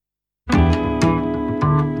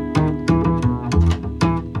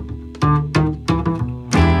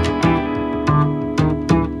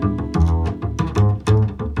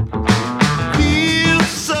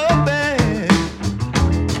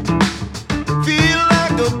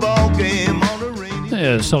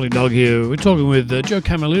Yeah, Solid Dog here. We're talking with Joe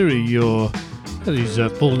Camilleri, that's his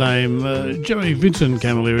full name, Joey Vincent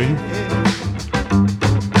Camilleri.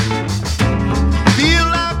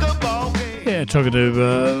 Yeah, talking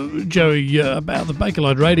to Joey about the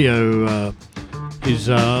Bakelite Radio, his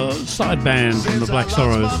side band from the Black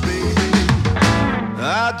Sorrows.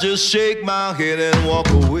 I just shake my head and walk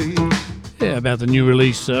away. Yeah, about the new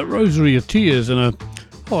release, Rosary of Tears, and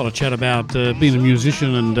a lot of chat about being a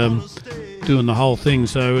musician and doing the whole thing.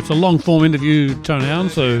 So it's a long-form interview, Tonehound,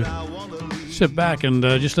 so sit back and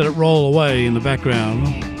just let it roll away in the background.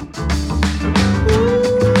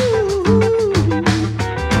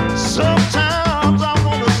 Sometimes I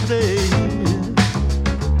want to stay,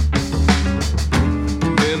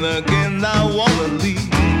 then again I want to leave.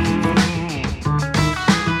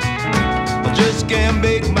 I just can't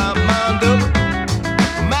make my mind up.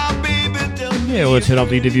 My baby tells me. Yeah, well, let's head off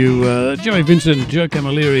the interview. Joey Vincent, Joe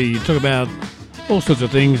Camilleri, talk about all sorts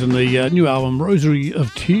of things in the new album, Rosary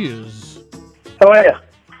of Tears. How are you?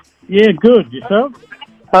 Yeah, good. Yourself?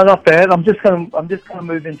 Oh, not bad. I'm just gonna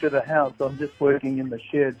move into the house. I'm just working in the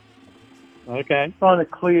shed, Okay. trying to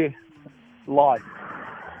clear light.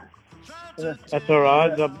 That's all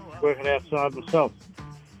right. I'm working outside myself.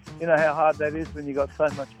 You know how hard that is when you got so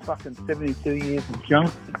much fucking 72 years of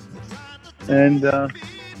junk. And the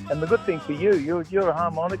good thing for you're a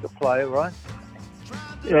harmonica player, right?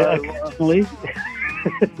 Yeah, So, occasionally.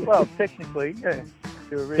 well, technically, yeah,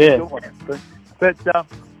 you're a really Yeah. good one.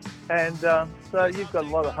 So you've got a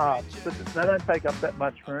lot of hearts, but they don't take up that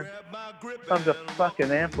much room. I've got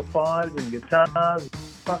fucking amplifiers and guitars,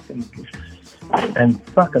 and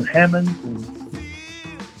fucking Hammonds and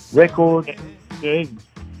records. Yeah.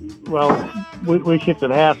 Well, we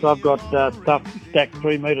shifted house. I've got stuff stacked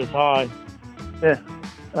 3 metres high. Yeah.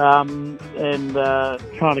 And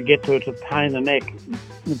trying to get to it's a pain in the neck.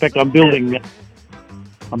 In fact, I'm building a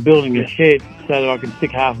shed so that I can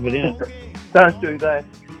stick half of it in it. Don't do that.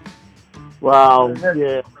 Well,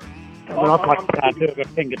 yeah. I mean, I play guitar too. I've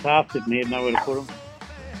got 10 guitars sitting here, nowhere to put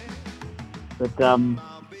them.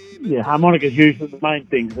 But, yeah, harmonica's usually the main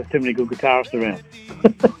thing. There's too many good guitarists around.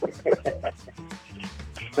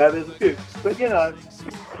 That is a few. But,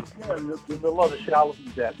 there's a lot of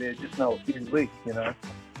charlatans out there, just know a few weeks,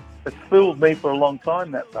 It's fooled me for a long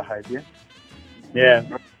time, that behaviour. Yeah.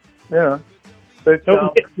 Yeah. But,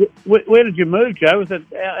 So, where did you move, Joe? Was it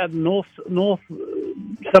out north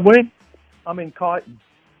somewhere? I'm in Kyneton.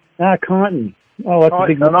 Ah, Kyneton. Oh, that's a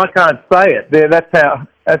big And I can't say it. There, that's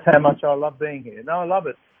how much I love being here. No, I love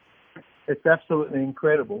it. It's absolutely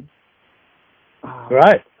incredible.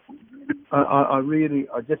 Right. I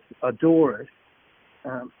just adore it.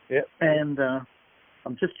 Yeah. And I'm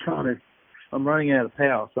running out of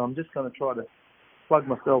power, so I'm just going to try to plug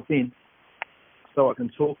myself in so I can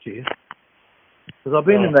talk to you. Because I've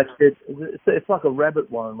been in that shed. It's like a rabbit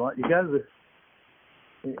warren, right? You go to this,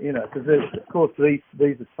 because of course these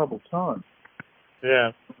are troubled times.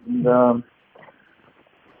 Yeah.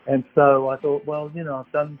 And so I thought, well,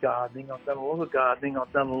 I've done gardening. I've done a lot of gardening.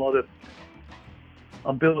 I've done a lot of.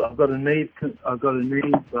 I've got a Neve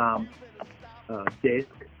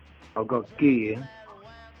desk. I've got gear.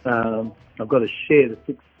 I've got a shed, a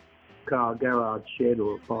 6-car garage shed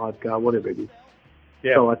or a 5-car, whatever it is.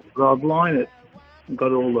 Yeah. So I've lined it,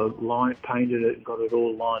 got all the line, painted it, got it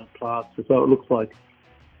all lined plaster, so it looks like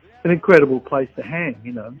an incredible place to hang,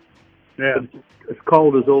 Yeah. But it's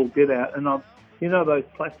cold as all get out, and those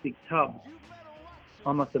plastic tubs.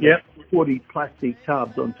 I must have 40 plastic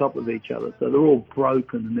tubs on top of each other, so they're all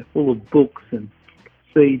broken and they're full of books and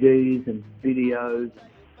CDs and videos.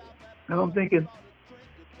 And I'm thinking,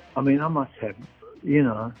 I must have,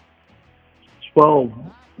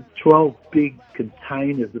 12 big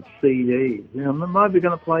containers of CDs. Am I ever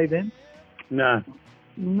going to play them? No.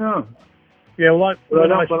 No. Yeah, well,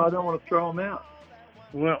 But I don't want to throw them out.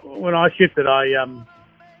 when I shifted, I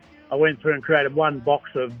went through and created one box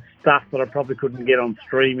of stuff that I probably couldn't get on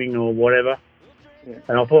streaming or whatever. Yeah.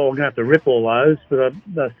 And I thought I'm going to have to rip all those, but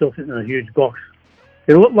they're still sitting in a huge box.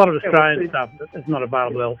 There's a lot of Australian stuff that's not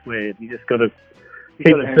available elsewhere. You just got to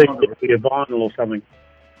keep the CD with your vinyl or something.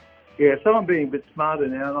 Yeah, so I'm being a bit smarter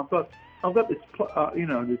now, and I've got this,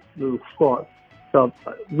 this little spot. So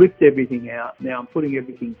I've ripped everything out. Now I'm putting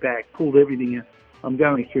everything back, pulled everything out. I'm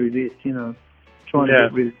going through this, trying to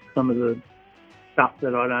get rid of some of the stuff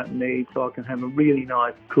that I don't need, so I can have a really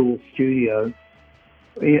nice, cool studio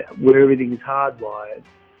where everything is hardwired.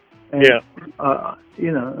 And,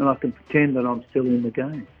 and I can pretend that I'm still in the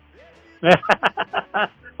game.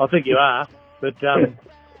 I think you are, but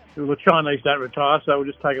the Chinese don't retire, so we'll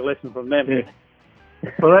just take a lesson from them. Yeah.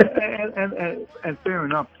 Well, and fair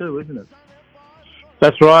enough too, isn't it?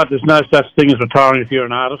 That's right. There's no such thing as retiring if you're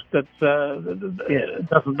an artist. It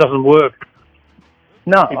doesn't work.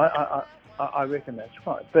 No, I reckon that's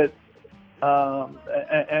right. But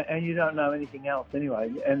and you don't know anything else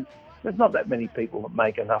anyway. And there's not that many people that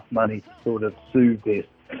make enough money to sort of soothe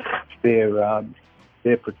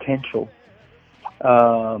their potential.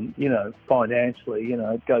 Financially,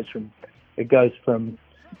 it goes from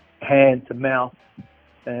hand to mouth,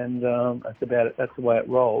 and that's about it. That's the way it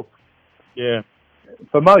rolls. Yeah.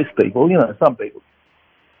 For most people, some people.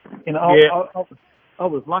 Yeah. I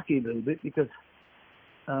was lucky a little bit because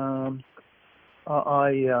I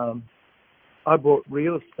bought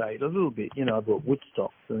real estate a little bit. I bought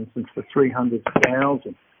Woodstock, for instance, for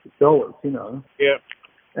 $300,000. Yeah.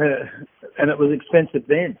 And it was expensive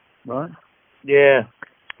then, right? Yeah.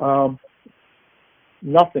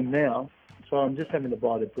 Nothing now, so I'm just having to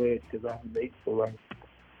buy the bread because I haven't eaten for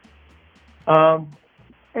long.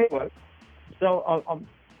 Anyway, so I'm,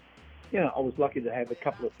 I was lucky to have a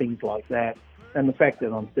couple of things like that, and the fact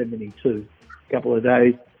that I'm 72, a couple of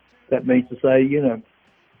days, that means to say,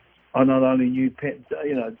 I not only knew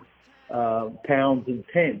pounds and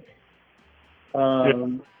pence. There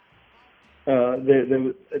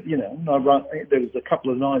was, there was a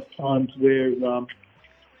couple of nice times where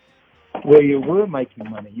you were making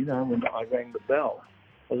money. When I rang the bell,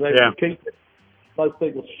 I was able to keep it. Most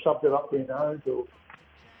people shoved it up their nose or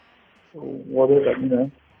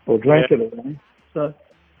whatever, or drank it away. So,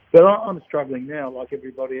 but I'm struggling now, like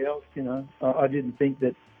everybody else. I didn't think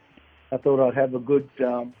that. I thought I'd have a good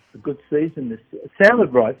season. It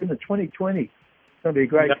sounded right, didn't it? 2020, it's going to be a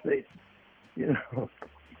great season.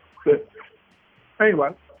 But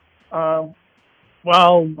anyway,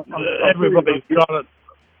 everybody's got it.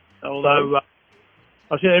 Although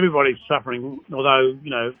I said everybody's suffering. Although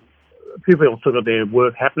a few people still got their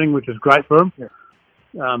work happening, which is great for them.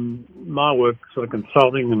 Yeah. My work, sort of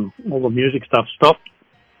consulting and all the music stuff, stopped.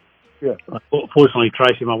 Yeah. Fortunately,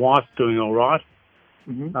 Tracy, my wife's doing all right.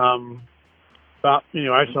 Mm-hmm. But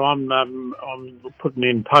anyway, so I'm putting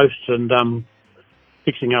in posts and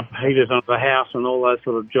fixing up heaters under the house and all those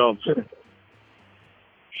sort of jobs.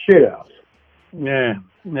 Shit house. Yeah,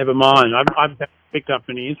 never mind. I haven't picked up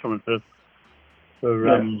any instrument for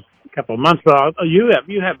a couple of months, but you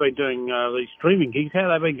have been doing these streaming gigs. How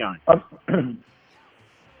have they been going?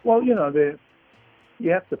 Well, you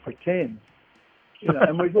have to pretend,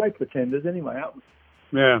 and we're great pretenders anyway, aren't we?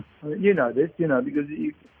 Yeah. You know this, because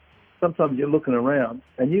sometimes you're looking around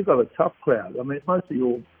and you've got a tough crowd. I mean, most of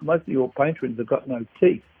your patrons have got no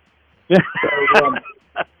teeth. Yeah.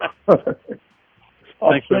 So,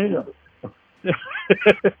 I've seen them.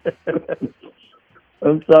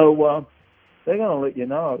 And so they're going to let you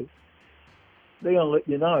know.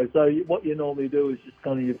 So what you normally do is just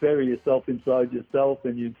kind of you bury yourself inside yourself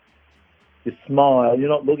and you smile. You're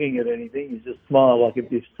not looking at anything. You just smile like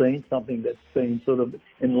if you've seen something that's been sort of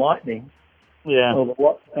enlightening. Yeah.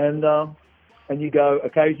 And you go,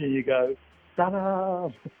 occasionally you go, ta-da!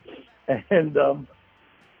 And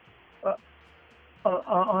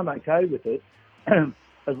I'm okay with it.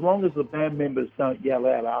 As long as the band members don't yell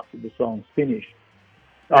out after the song's finished.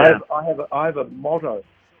 Yeah. I have a motto.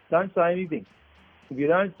 Don't say anything. If you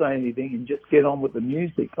don't say anything and just get on with the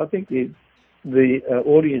music, I think the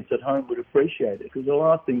audience at home would appreciate it, because the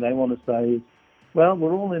last thing they want to say is, well,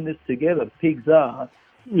 we're all in this together. Pigs are.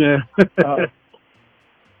 Yeah. The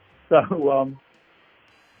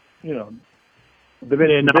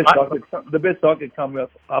best I could come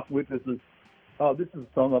up with is, this is a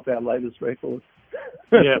song off our latest record.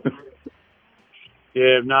 Yeah.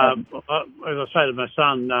 Yeah, no, as I say to my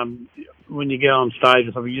son, when you get on stage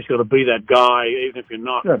or something, you just got to be that guy, even if you're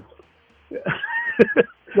not. Yeah.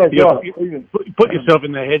 Put yourself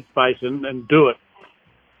in the headspace and do it.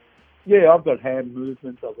 Yeah, I've got hand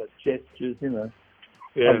movements, I've got gestures,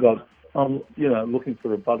 Yeah. I'm looking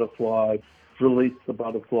for a butterfly, release the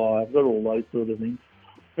butterfly. I've got all those sort of things.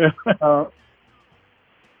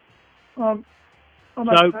 I'm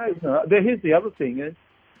okay. Here's the other thing is,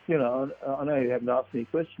 I know you haven't asked me a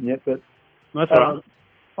question yet, but that's right.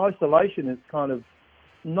 Isolation is kind of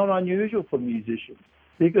not unusual for musicians,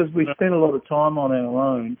 because we spend a lot of time on our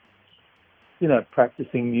own,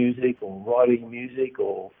 practicing music or writing music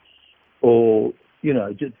or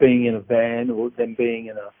just being in a van, or then being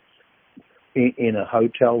in a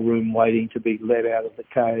hotel room waiting to be let out of the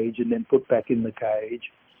cage and then put back in the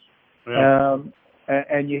cage. Yeah.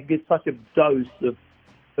 And you get such a dose of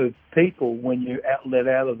people when you're let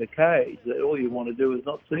out of the cage that all you want to do is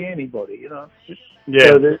not see anybody, Yeah.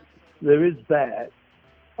 So there is that.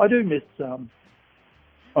 I do miss.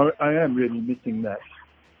 I am really missing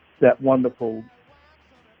that wonderful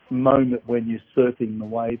moment when you're surfing the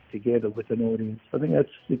wave together with an audience. I think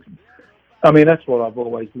that's what I've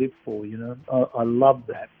always lived for, you know. I love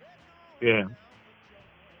that. Yeah.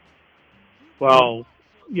 Well,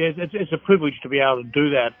 yeah, it's a privilege to be able to do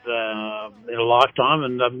that in a lifetime,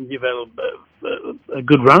 and you've had a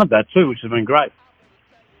good run at that too, which has been great.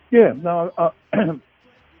 Yeah, no,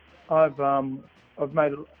 I've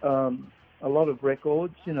made a lot of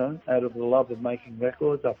records, you know, out of the love of making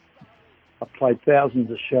records. I've played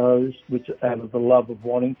thousands of shows, which out of the love of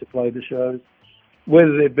wanting to play the shows,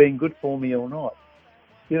 whether they've been good for me or not.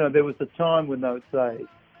 You know, there was a time when they would say,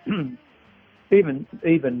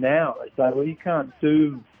 even now, they say, well, you can't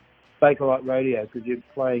do Bakelite Radio because you're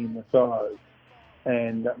playing in the Sorrows,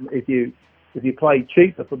 and if you play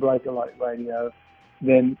cheaper for Bakelite Radio,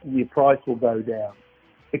 then your price will go down.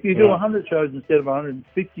 If you do 100 shows instead of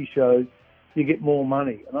 150 shows, you get more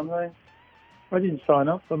money. And I'm going, I didn't sign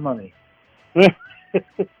up for money. I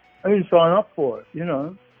didn't sign up for it, you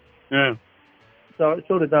know. Yeah. So I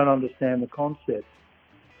sort of don't understand the concept.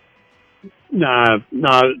 No,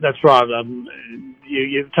 that's right.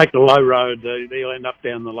 You take the low road, you'll end up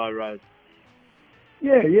down the low road.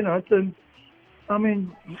 Yeah, you know, I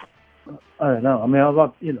mean, I don't know. I mean, I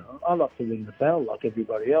love to ring the bell like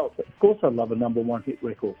everybody else. Of course, I love a number one hit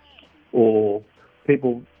record, or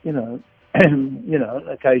people, you know,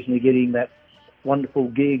 occasionally getting that wonderful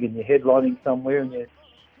gig and you're headlining somewhere and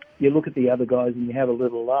you look at the other guys and you have a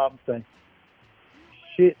little laugh and say,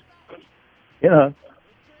 shit, you know,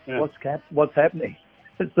 what's happening?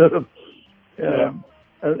 It's sort of,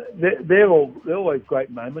 they're always great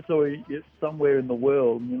moments, or you're somewhere in the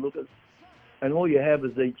world and you look at, and all you have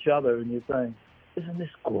is each other and you're saying, isn't this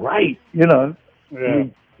great? You know,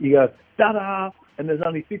 you go, ta-da, and there's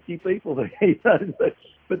only 50 people there, you know,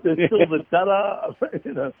 but there's still the ta-da,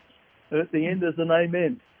 you know, and at the end there's an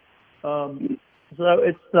amen. So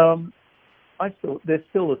it's, there's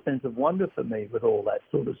still a sense of wonder for me with all that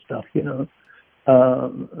sort of stuff, you know.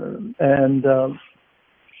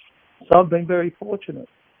 So I've been very fortunate.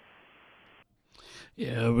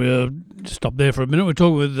 Yeah, we'll stop there for a minute. We're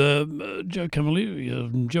talking with Joe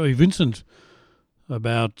Camilleri, Joey Vincent,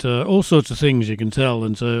 about all sorts of things, you can tell,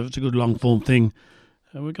 and so it's a good long-form thing.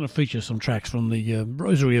 And we're going to feature some tracks from the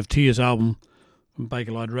Rosary of Tears album from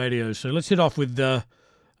Bakelite Radio. So let's hit off with a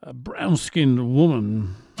brown-skinned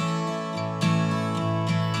woman.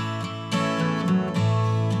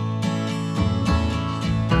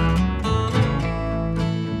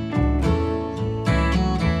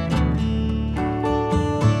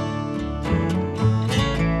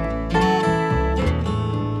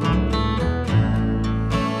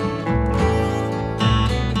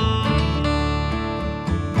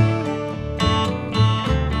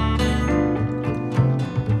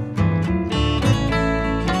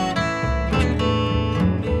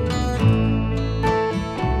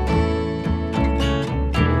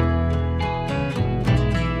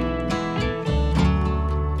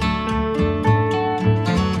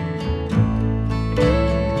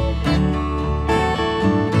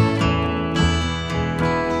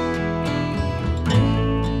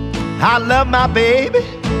 I love my baby,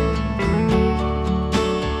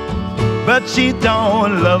 but she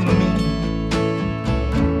don't love me.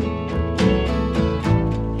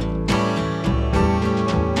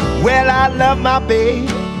 Well, I love my baby,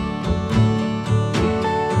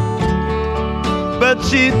 but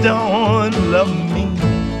she don't love me.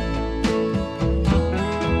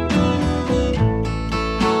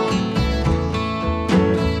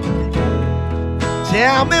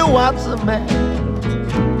 Tell me what's the matter?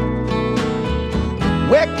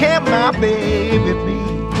 Where can my baby be?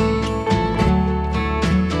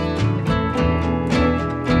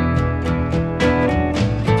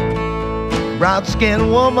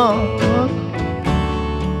 Brown-skinned woman,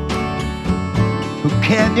 who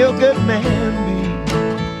can your good man be?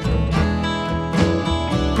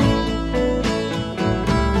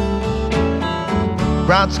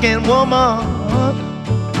 Brown-skinned woman,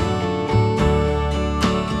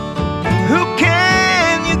 who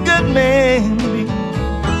can your good man be?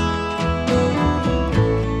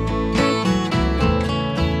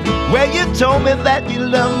 Well, you told me that you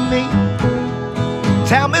love me.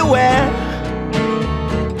 Tell me where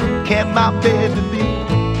can my baby be?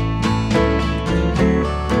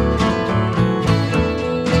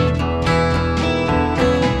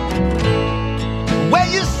 Well,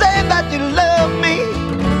 you say that you love me.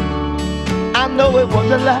 I know it was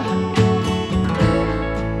a lie.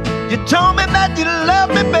 You told me that you love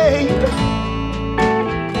me, baby.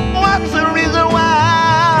 What's the reason why?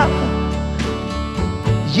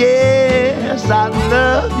 Yes, I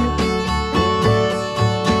love you.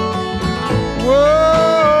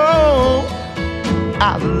 Whoa,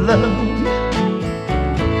 I love you.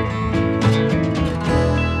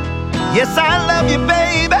 Yes, I love you,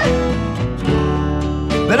 baby,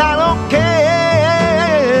 but I don't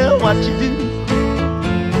care what you do.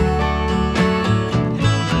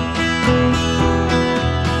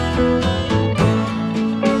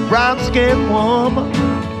 Brown-skinned woman,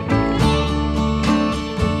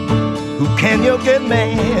 who can your good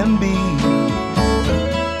man be?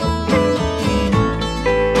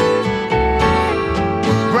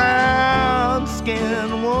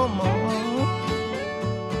 Brown-skinned woman.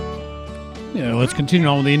 Yeah, let's continue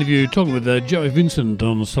on with the interview, talking with Joey Vincent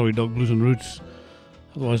on the Sorry Dog Blues and Roots,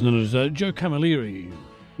 otherwise known as Joe Camilleri.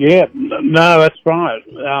 Yeah, no, that's right.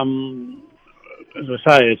 As I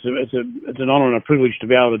say, it's an honour and a privilege to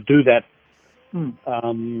be able to do that.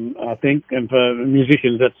 I think, and for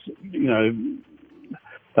musicians, that's, you know,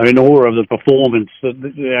 they're in awe of the performance. That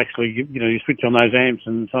they actually, you know, you switch on those amps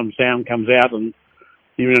and some sound comes out, and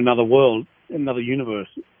you're in another world, another universe.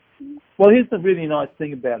 Well, here's the really nice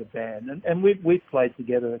thing about a band, and we've played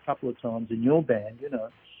together a couple of times in your band, you know,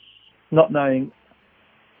 not knowing.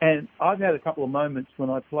 And I've had a couple of moments when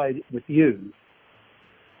I played with you,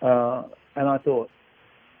 and I thought,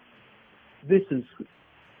 this is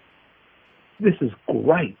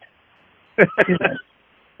great. You know,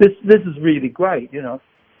 this is really great. You know,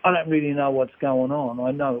 I don't really know what's going on.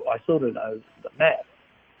 I sort of know the map,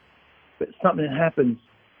 but something happens.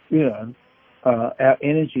 You know, our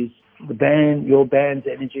energies, the band, your band's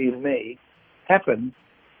energy, and me, happened.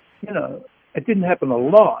 You know, it didn't happen a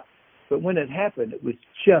lot, but when it happened, it was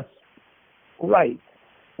just great.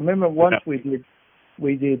 I remember once we did.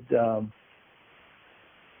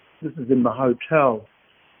 This is in the hotel,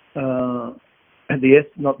 at the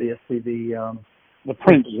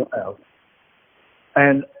Prince House,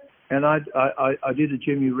 and I did a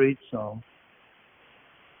Jimmy Reed song,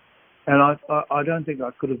 and I don't think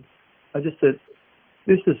I could have. I just said,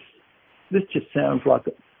 this just sounds like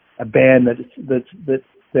a band that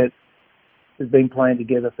has been playing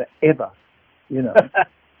together forever, you know.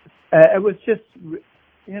 It was just,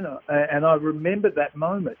 you know, and I remember that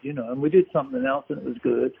moment, you know, and we did something else and it was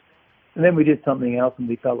good. And then we did something else and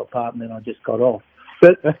we fell apart and then I just got off.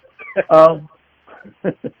 But,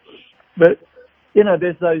 but, you know,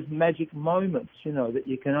 there's those magic moments, you know, that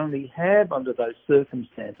you can only have under those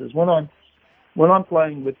circumstances. When I'm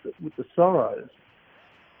playing with the Sorrows,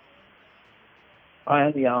 I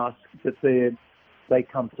only ask that they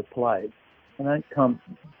come to play. They don't come,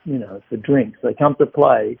 you know, for drinks. They come to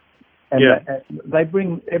play. And they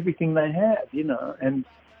bring everything they have, you know, and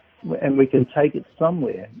we can take it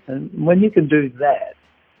somewhere. And when you can do that,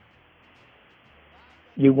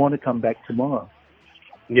 you want to come back tomorrow.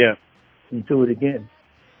 Yeah. And do it again.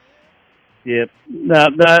 Yeah. No,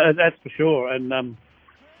 that's for sure. And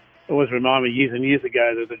always remind me years and years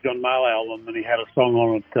ago that the John Mayall album, and he had a song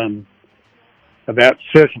on it about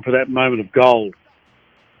searching for that moment of gold.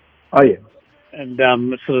 Oh, yeah. And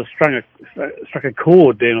it sort of struck a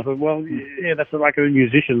chord then. I thought, well, yeah, that's like a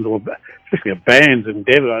musicians or especially a band's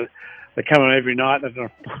endeavour. They come on every night and they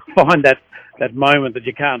find that moment that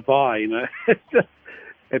you can't buy, you know.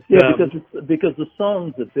 Because the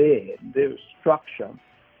songs are there, they're a structure,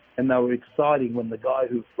 and they were exciting when the guy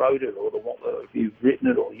who wrote it or you've written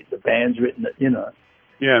it or the band's written it, you know.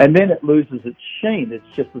 Yeah. And then it loses its sheen.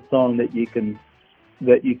 It's just a song that you can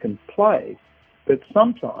play, but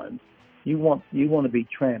sometimes you want to be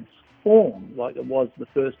transformed, like it was the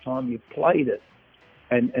first time you played it,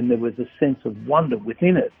 and there was a sense of wonder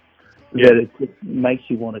within it that it just makes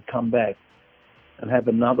you want to come back and have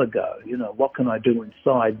another go. You know, what can I do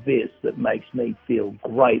inside this that makes me feel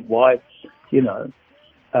great? Why, you know,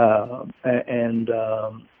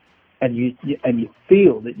 and you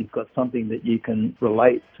feel that you've got something that you can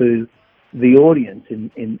relate to the audience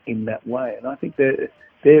in that way. And I think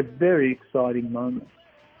they're very exciting moments.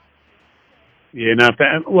 Yeah, no.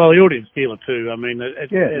 Well, the audience feel it too. I mean, they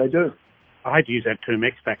do. I hate to use that term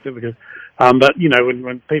X Factor because, but you know,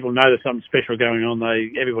 when people know there's something special going on,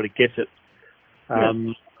 everybody gets it.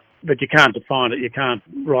 But you can't define it. You can't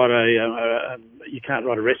write a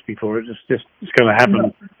recipe for it. It's going to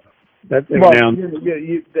happen. No.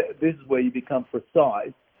 This is where you become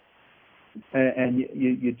precise, and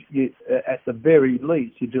you at the very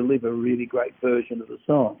least you deliver a really great version of the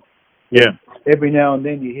song. Yeah. Every now and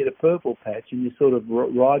then you hit a purple patch and you're sort of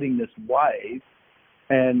riding this wave,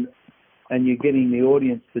 and you're getting the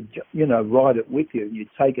audience to, you know, ride it with you. You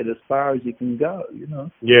take it as far as you can go, you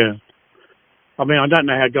know. Yeah. I mean, I don't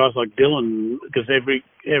know how guys like Dylan, because every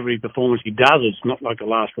performance he does, it's not like the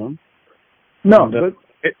last one. No, and,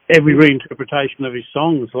 every reinterpretation of his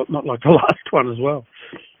songs, not like the last one as well.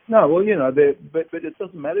 No, well, you know, but it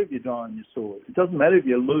doesn't matter if you die on your sword. It doesn't matter if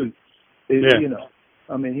you lose. You know,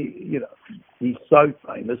 I mean, he's so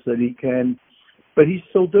famous that he can, but he's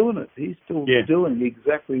still doing it. He's still doing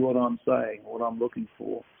exactly what I'm saying, what I'm looking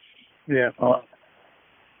for. Yeah.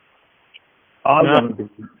 I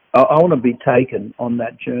want to be taken on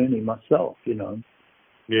that journey myself, you know.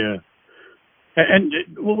 Yeah. And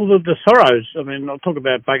well, the Sorrows, I mean, I'll talk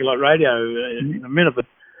about Bakelite Radio in a minute, but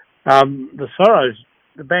the Sorrows,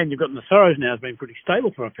 the band you've got in the Sorrows now has been pretty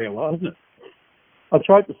stable for a fair while, hasn't it? I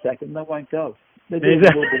tried to sack them, they won't go. They're doing a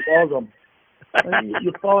little bit on me.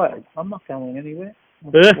 You're fired. I'm not going anywhere.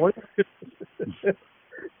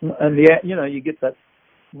 And you know, you get that,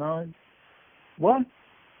 no, what?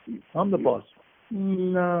 I'm the boss.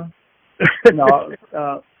 No. No,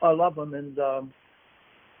 I love them,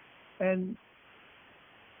 and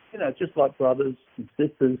you know, just like brothers and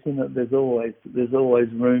sisters, you know, there's always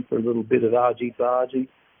room for a little bit of argy-bargy.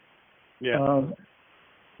 Yeah.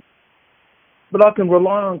 But I can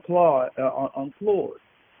rely on Claude.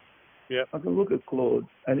 Yeah. I can look at Claude,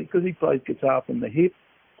 and because he plays guitar from the hip.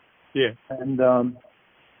 Yeah. And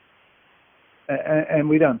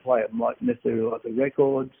we don't play them like necessarily like the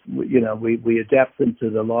records. You know, we adapt them to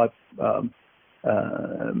the live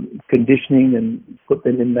conditioning and put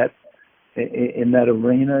them in that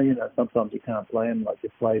arena. You know, sometimes you can't play them like you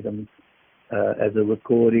play them as a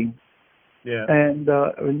recording. Yeah. And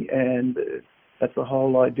that's the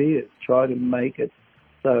whole idea. Try to make it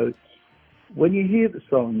so when you hear the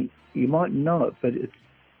song, you might know it, but it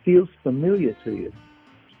feels familiar to you.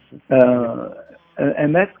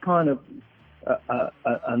 And that's kind of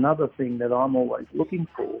another thing that I'm always looking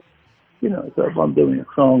for. You know, so if I'm doing a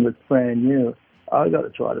song that's brand new, I've got to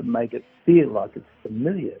try to make it feel like it's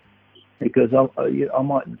familiar, because I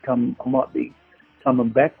might be coming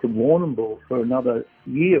back to Warrnambool for another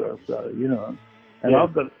year or so, you know, and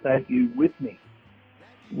I've got to take you with me.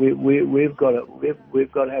 We've got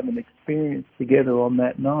to have an experience together on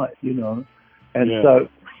that night, you know, and so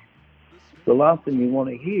the last thing you want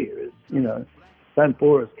to hear is, you know, don't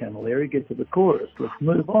bore us, Camilleri, get to the chorus, let's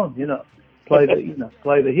move on, you know, play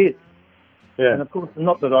the hits. Yeah. And of course,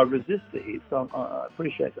 not that I resist the hits, I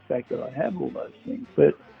appreciate the fact that I have all those things,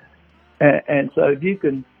 but and so if you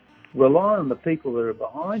can rely on the people that are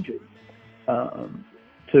behind you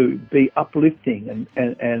to be uplifting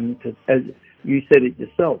and to, as you said it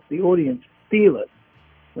yourself, the audience feel it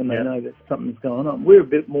when they know that something's going on. We're a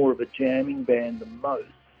bit more of a jamming band than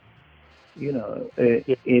most, you know,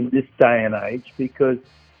 in this day and age, because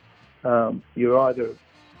you're either,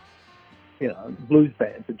 you know, blues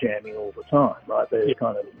bands are jamming all the time, right? They're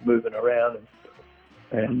kind of moving around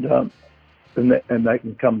and they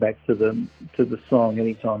can come back to the song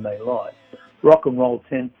anytime they like. Rock and roll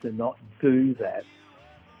tends to not do that.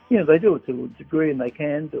 You know, they do it to a degree, and they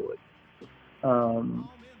can do it,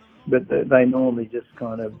 but they normally just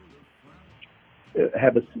kind of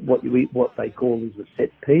have what they call is a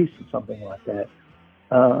set piece or something like that.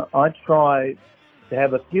 I try to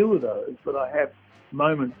have a few of those, but I have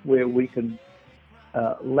moments where we can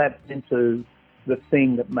lapse into the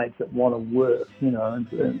thing that makes it want to work, you know, and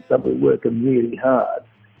so we're working really hard.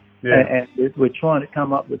 And we're trying to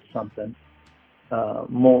come up with something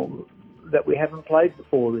more that we haven't played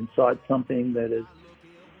before inside something that's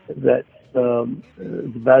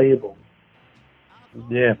valuable.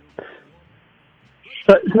 Yeah.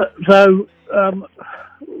 So the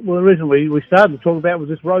reason we started to talk about was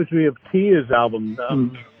this Rosary of Tears album,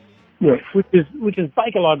 which is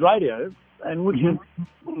Bakelite Radio, and which has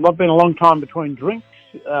been a long time between drinks.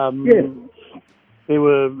 There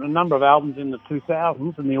were a number of albums in the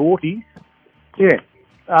 2000s and the aughties.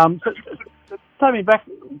 So tell me back,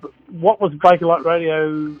 what was Bakelite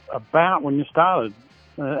Radio about when you started?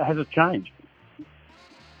 Has it changed?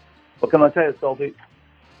 Well, can I tell you, Salty?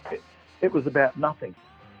 It was about nothing.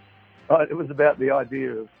 Right? It was about the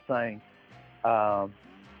idea of saying,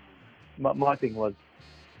 my thing was,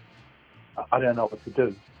 I don't know what to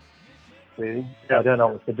do, really. I don't know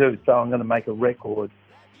what to do, so I'm going to make a record.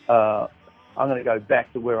 I'm going to go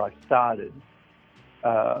back to where I started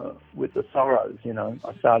with the Sorrows, you know.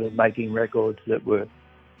 I started making records that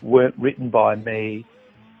weren't written by me,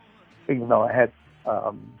 even though I had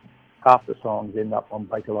half the songs end up on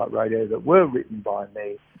Bakelite Radio that were written by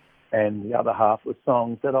me, and the other half were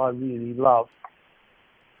songs that I really love.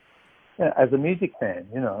 As a music fan,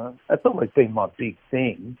 you know, that's always been my big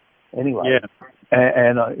thing anyway.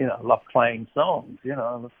 And I, you know, love playing songs, you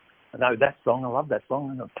know. I know that song, I love that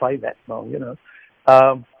song, and I play that song, you know.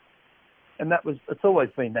 And it's always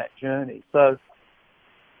been that journey. So,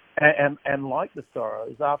 and like the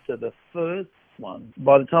Sorrows, after the first one.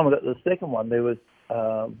 By the time I got to the second one, there was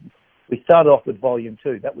we started off with Volume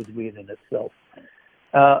 2. That was weird in itself.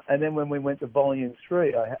 And then when we went to Volume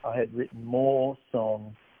 3, I had written more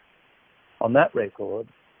songs on that record.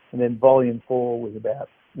 And then Volume 4 was about,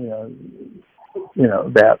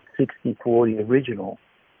 about 60-40 original.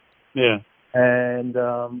 Yeah. And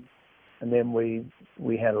then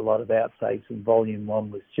we had a lot of outtakes, and Volume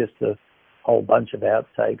 1 was just a whole bunch of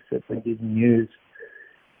outtakes that we didn't use.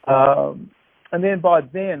 And then by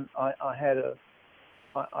then I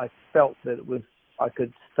felt that I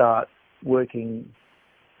could start working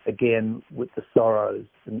again with the Sorrows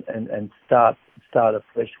and start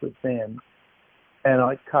afresh with them. And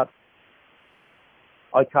I thought,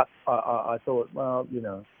 well,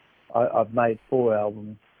 I've made 4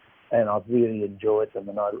 albums and I've really enjoyed them,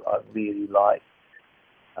 and I really like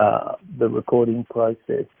the recording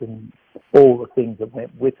process and all the things that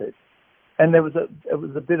went with it. And it was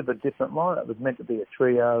a bit of a different line. It was meant to be a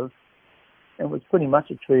trio. It was pretty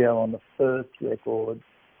much a trio on the first record,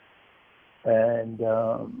 and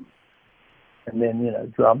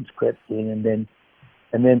then drums crept in,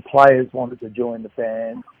 and then players wanted to join the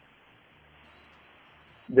band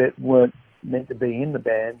that weren't meant to be in the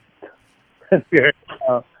band.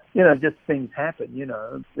 Just things happen.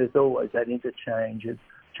 There's always that interchange of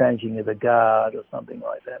changing of the guard or something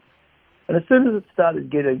like that. And as soon as it started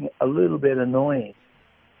getting a little bit annoying,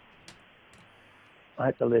 I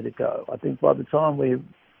had to let it go. I think by the time we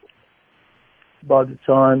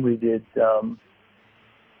did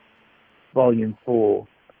Volume 4,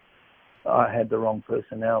 I had the wrong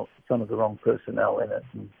personnel, some of the wrong personnel in it.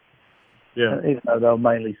 And, even though they were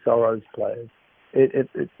mainly Sorrows players, it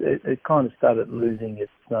kind of started losing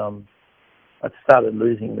its. I started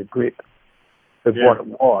losing the grip of what it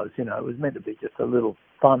was. It was meant to be just a little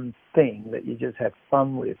fun thing that you just have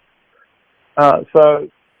fun with. So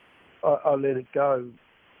I let it go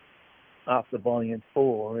after Volume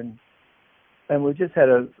 4, and we just had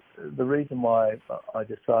the reason why I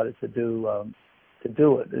decided to do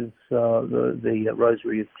it is the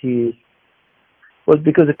Rosary of Tears was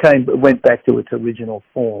because it went back to its original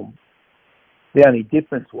form. The only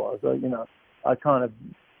difference was, I kind of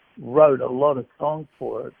wrote a lot of songs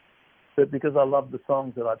for it, but because I loved the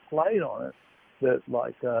songs that I played on it, that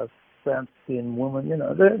like Brown Skin Woman,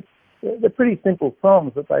 they're pretty simple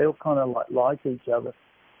songs, but they all kind of like each other.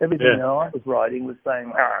 Everything that I was writing was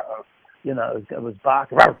saying, it was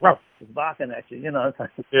barking, it was barking at you, And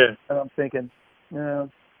I'm thinking,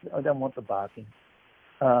 I don't want the barking.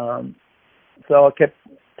 So I kept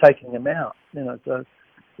taking them out, So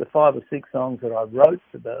the 5 or 6 songs that I wrote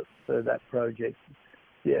for that project,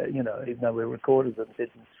 even though we recorded them,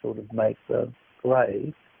 didn't sort of make the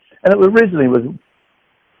grade. And it originally was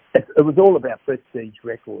all about Prestige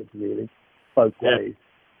Records, really, both ways.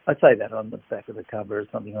 I say that on the back of the cover or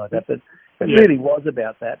something like that, but it really was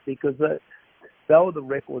about that because they were the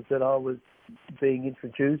records that I was being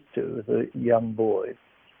introduced to as a young boy,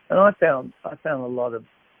 and I found a lot of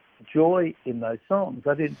joy in those songs.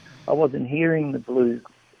 I wasn't hearing the blues,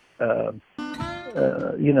 the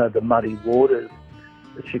Muddy Waters,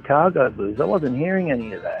 the Chicago blues. I wasn't hearing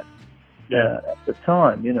any of that at the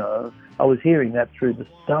time. I was hearing that through the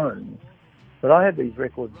Stones, but I had these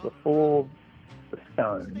records before the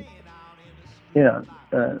Stones. So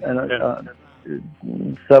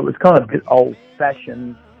it was kind of a bit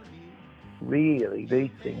old-fashioned. Really,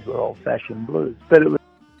 these things were old-fashioned blues, but it was.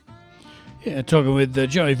 Yeah, talking with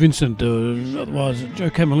Joey Vincent, otherwise Joe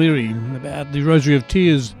Camilleri, about the Rosary of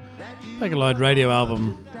Tears Bakelite radio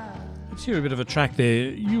album. Let's hear a bit of a track there.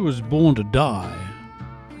 You Was Born to Die.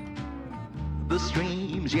 The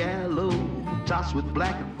stream's yellow, tossed with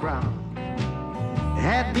black and brown.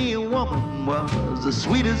 Had me a woman, was the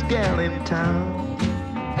sweetest gal in town.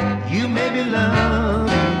 You made me love,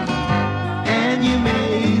 and you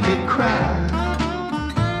made me cry.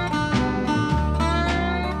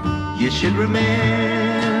 You should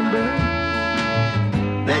remember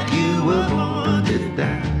that you were born to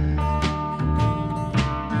die.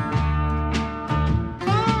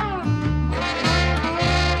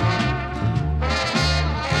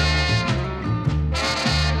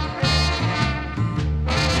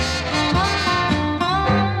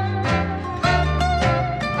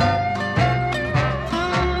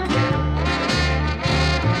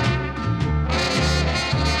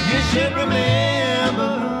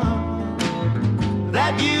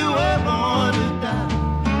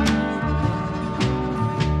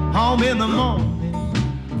 In the morning,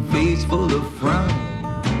 face full of frown.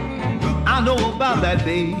 I know about that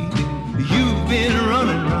baby you've been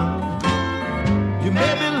running round. You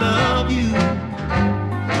made me love you,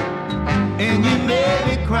 and you made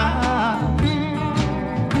me cry.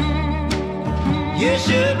 You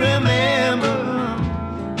should remember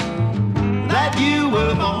that you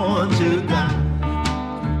were born to die.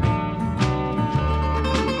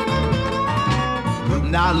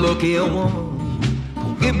 Now look here,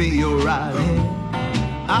 woman, give me your right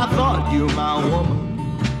hand. I thought you were my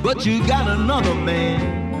woman, but you got another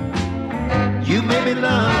man. You made me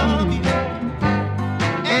love you,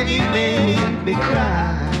 and you made me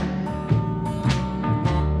cry.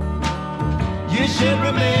 You should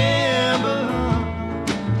remember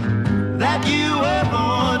that you were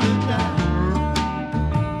born to die.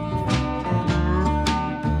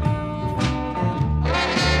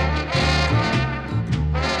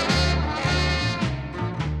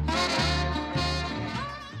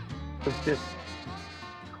 It was just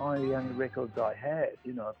kind of the only records I had,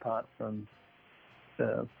 you know, apart from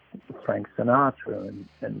Frank Sinatra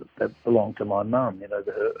and that belonged to my mum, you know,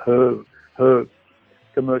 her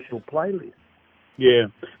commercial playlist. Yeah.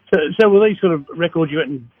 So were these sort of records you went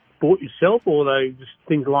and bought yourself, or were they just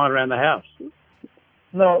things lying around the house?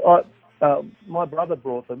 No, my brother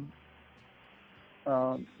brought them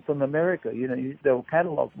from America. You know, they were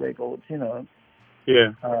catalogue records, you know.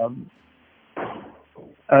 Yeah.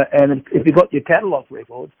 And if you got your catalogue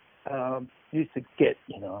records, you used to get,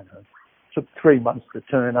 you know, it took 3 months to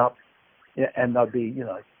turn up, yeah, and they'd be, you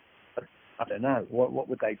know, I don't know, what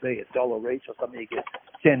would they be, $1 each or something? You get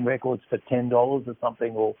 10 records for $10 or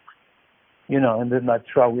something, or, you know, and then they'd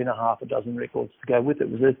throw in a half a dozen records to go with it.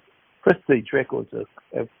 It was a Prestige Records,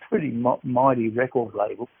 a pretty mighty record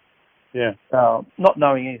label. Yeah. Not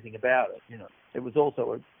knowing anything about it, you know. It was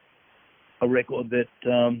also a record that,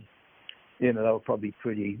 you know, they were probably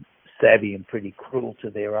pretty savvy and pretty cruel to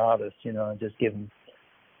their artists, you know, and just give them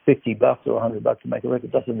 $50 or $100 to make a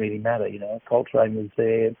record. Doesn't really matter, you know. Coltrane was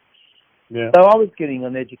there. Yeah. So I was getting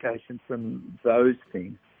an education from those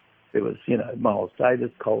things. There was, you know, Miles Davis,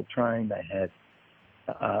 Coltrane. They had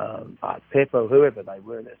Art Pepper, whoever they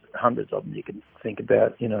were. There's hundreds of them you can think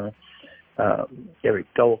about, you know. Eric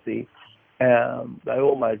Dolphy. They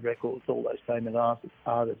all made records, all those famous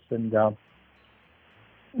artists. And the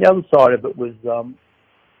other side of it was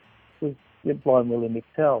Blind Willie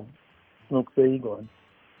McTell, Snooks Eaglin.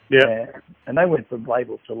 Yeah. And they went from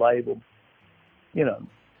label to label, you know.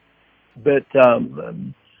 But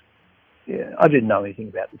yeah, I didn't know anything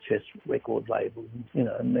about the chess record label, you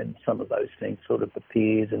know, and then some of those things sort of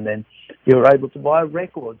appeared, and then you were able to buy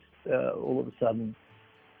records all of a sudden.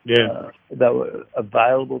 Yeah. They were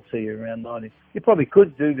available to you around 90. You probably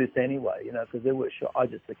could do this anyway, you know, because there were I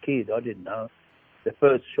just a kid, I didn't know. The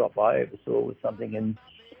first shop I ever saw was something in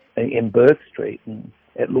Burke Street, and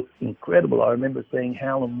it looked incredible. I remember seeing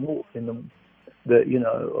Howlin' Wolf in the you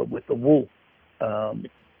know, with the wolf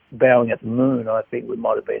bowing at the moon. I think it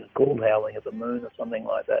might have been called Howling at the Moon or something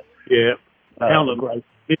like that. Yeah. Howlin' Great.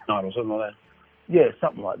 Midnight or something like that. Yeah,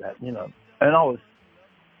 something like that, you know. And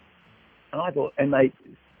I thought,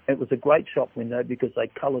 it was a great shop window because they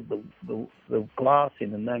coloured the glass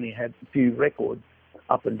in, and only had a few records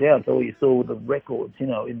up and down. So all you saw were the records, you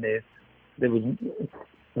know, in there. There was,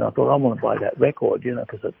 and I thought, I want to buy that record, you know,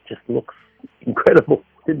 because it just looks incredible.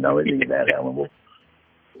 Didn't know anything about Howlin' Wolf.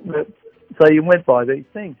 So you went by these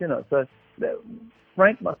things, you know. So my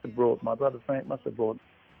brother Frank must have brought,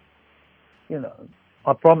 you know,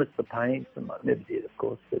 I promised to pay him some. I never did, of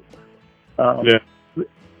course, but yeah.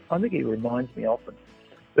 I think he reminds me often.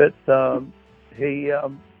 But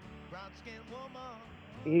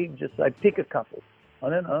he just say, pick a couple. I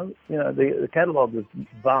don't know, you know, the catalogue was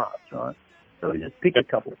vast, right? So we just pick a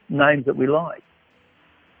couple names that we like.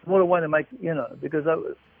 What a way to make, you know, because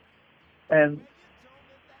and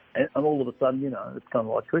all of a sudden, you know, it's kind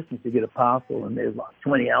of like Christmas. You get a parcel and there's like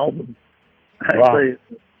 20 albums. Wow. So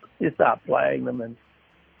you start playing them and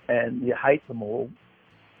you hate them all.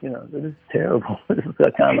 You know, this is terrible. I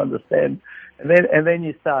can't understand. And then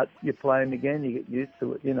you play them again. You get used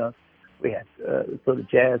to it. You know, we had sort of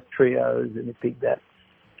jazz trios, and you picked that.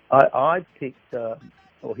 I picked,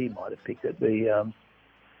 or he might have picked it. There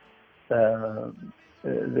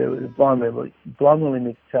was Blind Willie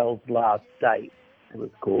McTell's Last Date. It was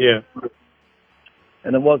called. Yeah.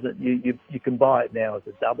 And it wasn't. You can buy it now as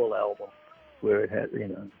a double album, where it has, you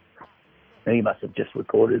know. And he must have just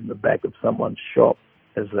recorded in the back of someone's shop,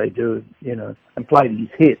 as they do, you know, and played his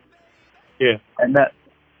hits. Yeah. And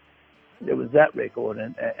there was that record,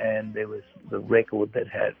 and there was the record that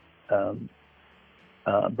had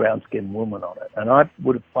Brown Skin Woman on it. And I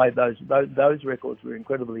would have played those. Those records were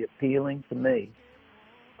incredibly appealing to me.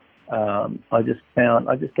 I just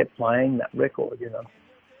kept playing that record, you know.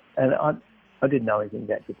 And I didn't know anything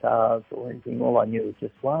about guitars or anything. All I knew was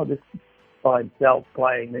just, wow, this by himself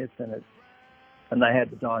playing this, and they had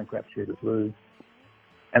the Dying Crapshooter Blues.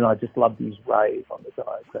 and I just loved his rave on the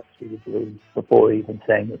Diagraph Through the Blues before he even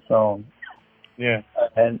sang the song. Yeah.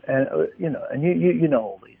 And you know, and you know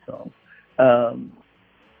all these songs.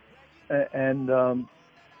 And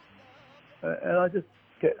I just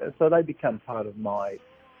so they become part of my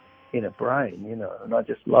inner brain, you know, and I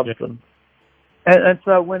just loved them. And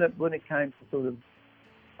so when it came to sort of,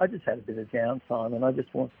 I just had a bit of downtime, and I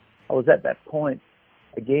was at that point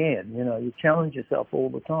again. You know, you challenge yourself all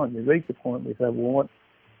the time. You reach the point where you say, well,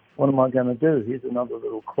 what am I going to do? Here's another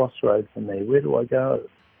little crossroad for me. Where do I go?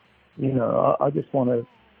 You know, I just want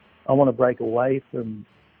to break away from.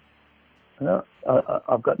 You know,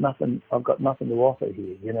 I've got nothing to offer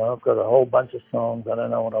here. You know, I've got a whole bunch of songs. I don't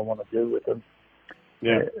know what I want to do with them.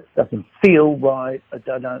 Yeah. It doesn't feel right.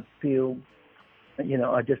 I don't feel. You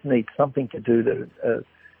know, I just need something to do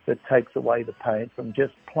that takes away the pain from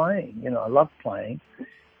just playing. You know, I love playing,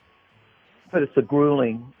 but it's a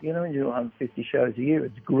grueling. You know, when you do 150 shows a year,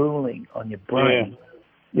 it's grueling on your brain.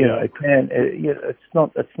 Yeah. You know,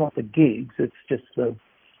 it's not the gigs. It's just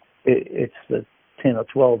it's the 10 or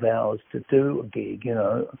 12 hours to do a gig. You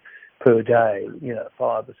know, per day. You know,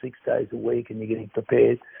 5 or 6 days a week, and you're getting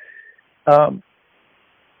prepared. And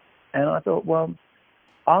I thought, well,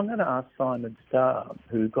 I'm going to ask Simon Starr,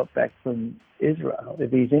 who got back from Israel,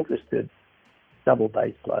 if he's interested, double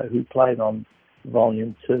bass player, who played on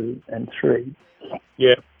Volume 2 and 3.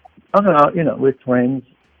 Yeah. I'm going to, you know, we're friends,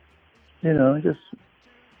 you know, just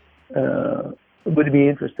would he be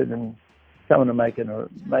interested in coming and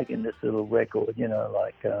making this little record, you know,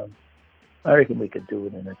 like, I reckon we could do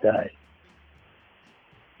it in a day.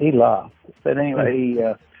 He laughed. But anyway,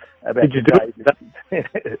 Did you do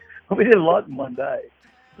it? We did a lot in one day.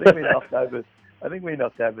 I think we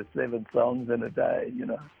knocked over 7 songs in a day, you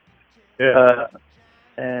know. Yeah.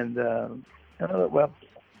 And I thought, well,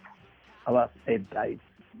 I asked Ed Bates.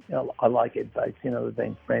 You know, I like Ed Bates. You know, we've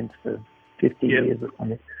been friends for 50 years or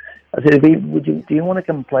something. I said, do you want to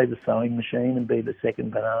come play the sewing machine and be the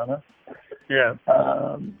second banana? Yeah.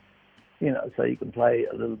 You know, so you can play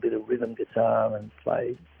a little bit of rhythm guitar and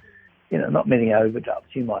play, you know, not many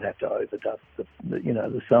overdubs. You might have to overdub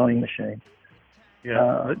the sewing machine.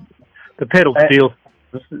 Yeah. The pedal steel.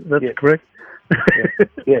 That's correct.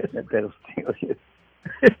 Yeah, the pedal steel. Yeah.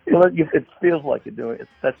 Well, it feels like you're doing it.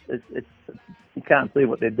 It's you can't see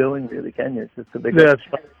what they're doing, really, can you? It's just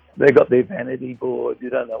they got their vanity board. You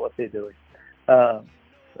don't know what they're doing.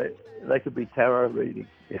 They could be tarot reading.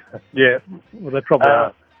 Yeah. Well, they probably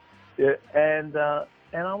are. Yeah, and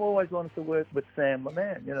I've always wanted to work with Sam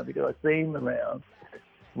LeMan, you know, because I see him around.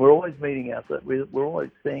 We're always meeting out there. We're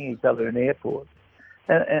always seeing each other in airports.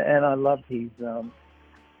 And I loved his, you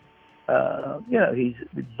know, he's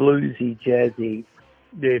bluesy, jazzy.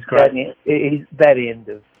 Yeah, it's great. He's that end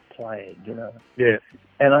of playing, you know. Yeah.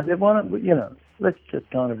 And I said, why don't we, you know, let's just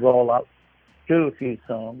kind of roll up, do a few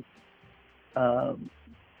songs.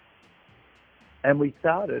 And we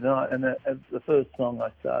started, and the first song I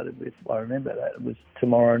started with, I remember that, it was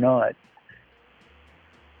Tomorrow Night.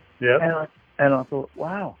 Yeah. And I thought,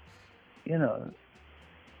 wow, you know,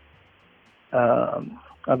 I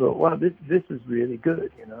thought, wow, this is really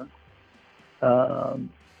good, you know.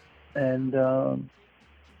 And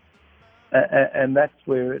that's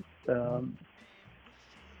where it,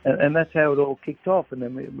 and that's how it all kicked off. And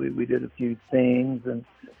then we did a few things, and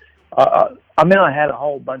I mean, I had a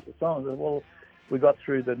whole bunch of songs. And, well, we got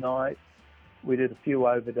through the night. We did a few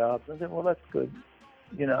overdubs. I said, well, that's good.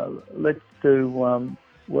 You know, let's do.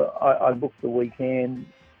 Well, I booked the weekend,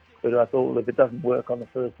 but I thought, well, if it doesn't work on the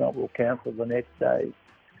first night, we'll cancel the next day.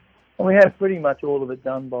 And we had pretty much all of it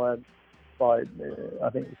done by I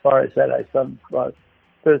think Friday, Saturday,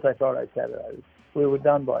 Thursday, Friday, Saturday. We were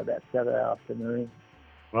done by that Saturday afternoon.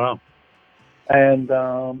 Wow. And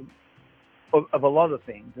of a lot of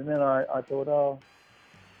things. And then I thought, oh,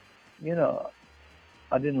 you know,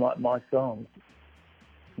 I didn't like my songs.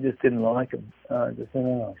 I just didn't like them. I just thought,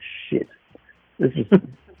 oh shit, this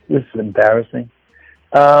is embarrassing.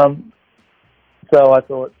 So I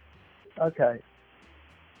thought, okay,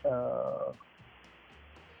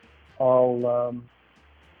 I'll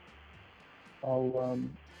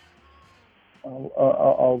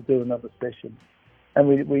do another session, and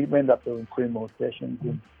we end up doing 2 more sessions,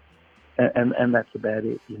 and that's about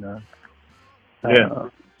it, you know. Yeah.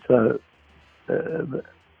 So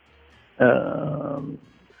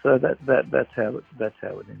that's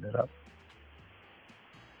how it ended up.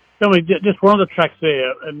 Tell me, just one of the tracks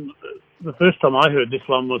there, and the first time I heard this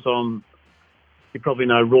one was on, you probably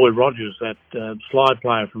know Roy Rogers, that slide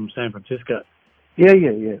player from San Francisco. Yeah.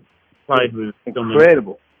 Played with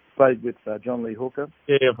incredible. Played with John Lee Hooker.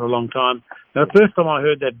 Yeah, for a long time. Now, the first time I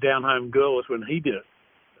heard that Down Home Girl was when he did it.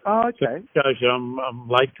 Oh, okay. So it shows you I'm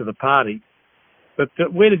late to the party. But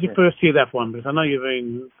where did you first hear that one? Because I know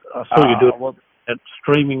I saw you do it at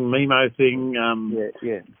streaming Mimo thing.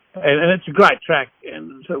 Yeah. And it's a great track.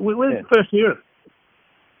 And so where did you first hear it?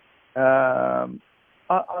 I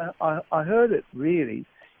heard it really.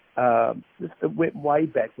 It went way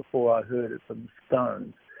back before I heard it from the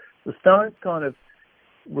Stones. The Stones kind of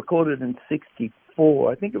recorded in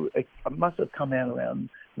 '64. I think it must have come out around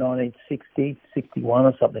 1960, 61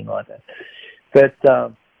 or something like that. But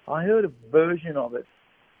I heard a version of it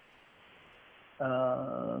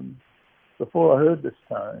before I heard the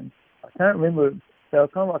Stones. I can't remember. They were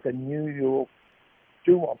kind of like a New York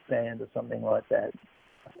doo-wop band or something like that,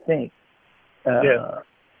 I think.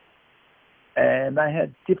 And they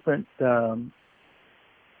had different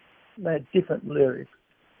lyrics.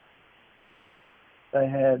 They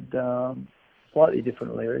had slightly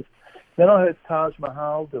different lyrics. Then I heard Taj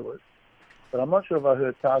Mahal do it, but I'm not sure if I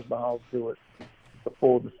heard Taj Mahal do it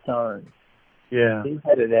before the Stones. Yeah. He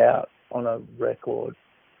had it out on a record.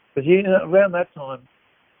 Because around that time,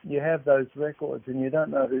 you have those records and you don't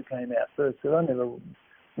know who came out first. So I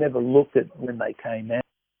never looked at when they came out,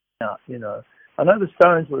 you know. I know the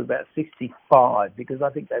Stones were about 65 because I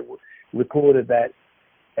think they recorded that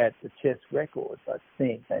at the Chess Records, I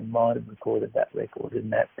think. They might have recorded that record in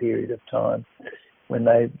that period of time when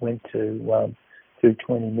they went to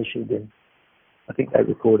 220 Michigan. I think they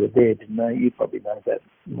recorded there, didn't they? You probably know that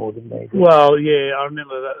more than me. Well, yeah, I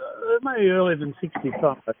remember that. Maybe earlier than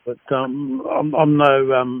 65, but I'm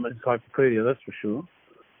no encyclopedia, that's for sure.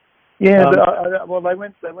 Yeah, but they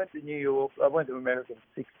went to New York. I went to America in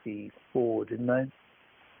 '64, didn't they?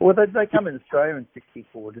 Well, they come in Australia in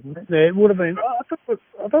 '64, didn't they? Yeah, it would have been. I thought it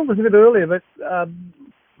was a bit earlier, but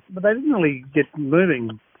they didn't really get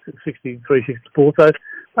moving 63, 64. So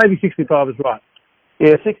maybe 65 is right.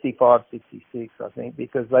 Yeah, 65, 66, I think,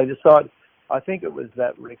 because they decided. I think it was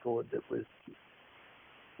that record that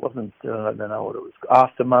wasn't. I don't know what it was.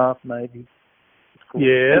 Aftermath, maybe.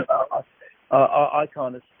 Yeah. I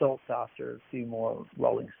kind of stopped after a few more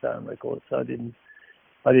Rolling Stone records, so I didn't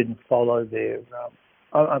follow their.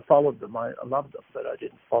 I followed them. I loved them, but I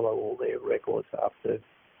didn't follow all their records after,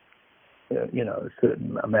 a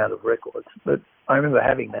certain amount of records. But I remember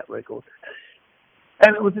having that record,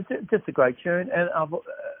 and it was just a great tune, and I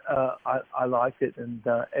liked it, and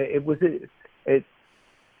it was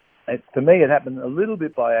for me it happened a little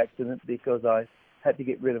bit by accident because I had to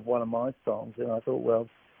get rid of one of my songs, and I thought, well,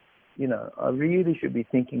 I really should be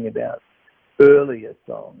thinking about earlier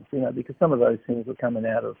songs, because some of those things were coming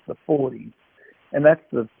out of the 40s. And that's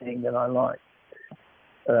the thing that I like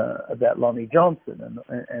about Lonnie Johnson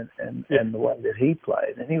and the way that he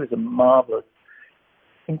played. And he was a marvelous,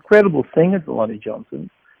 incredible singer, Lonnie Johnson,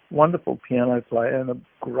 wonderful piano player and a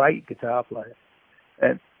great guitar player.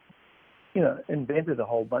 And, invented a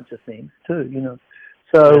whole bunch of things too,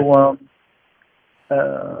 So,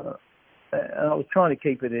 and I was trying to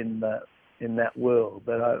keep it in that world,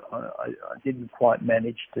 but I didn't quite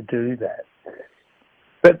manage to do that.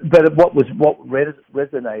 But what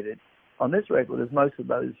resonated on this record is most of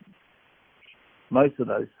those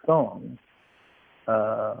songs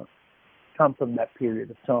come from that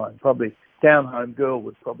period of time. Probably Down Home Girl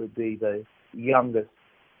would probably be the youngest.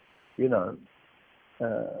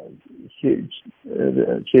 She'd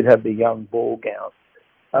have the young ball gown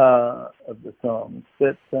of the songs,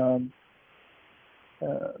 but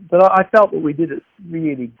I felt that we did it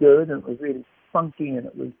really good, and it was really funky, and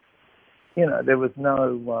it was, there was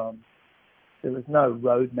no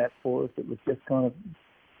roadmap for us. It was just kind of,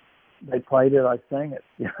 they played it, I sang it,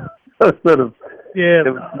 so sort of. Yeah.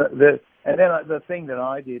 And then the thing that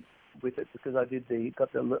I did with it, because I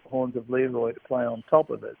got the Horns of Leroy to play on top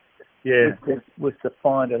of it. Yeah. Was to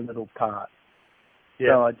find a little part.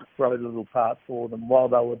 Yeah. So I just wrote a little part for them while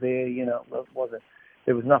they were there.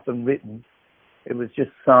 There was nothing written. It was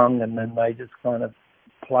just sung, and then they just kind of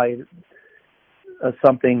played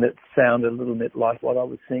something that sounded a little bit like what I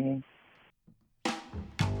was singing.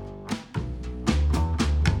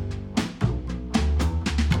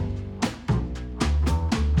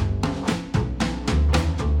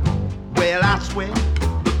 Well, I swear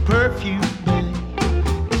the perfume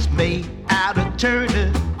is made out of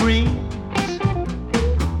turnip greens.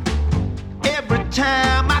 Every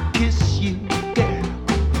time I kiss you, girl,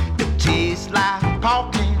 it tastes like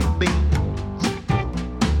pork and beans.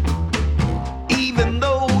 Even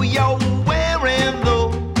though you're wearing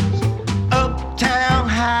those uptown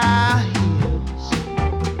high heels,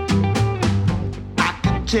 I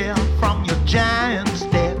can tell from your giant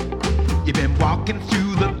step you've been walking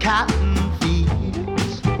through the cotton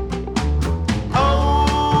fields. Oh,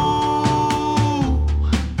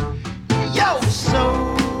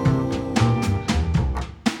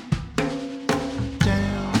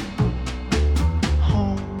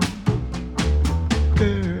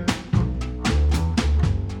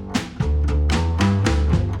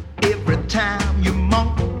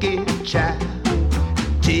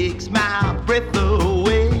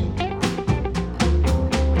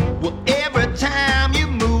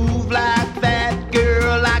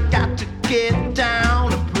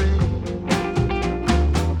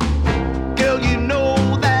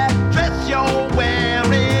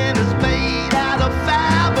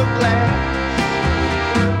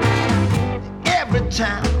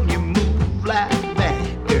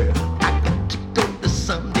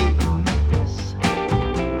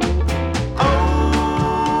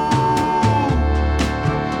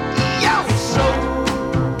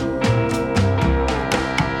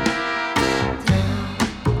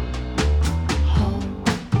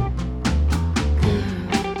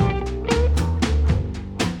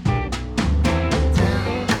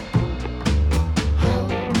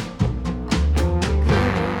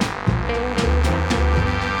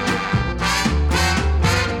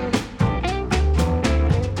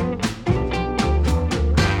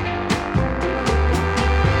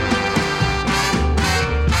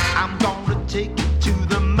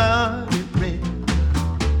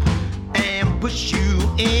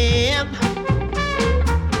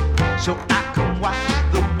 can watch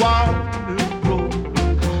the water roll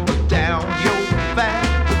down your back.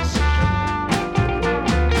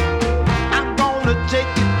 I'm gonna take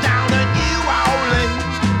you down to New Orleans,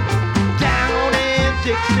 down in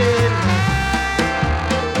Dixieland,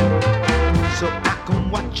 so I can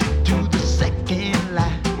watch you do the second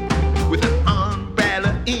life with an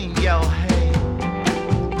umbrella in your hand.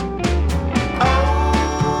 Oh,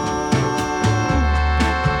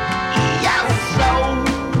 yeah, so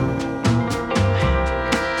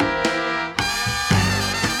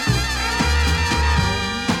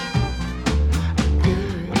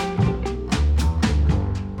girl,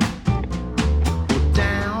 down,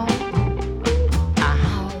 out.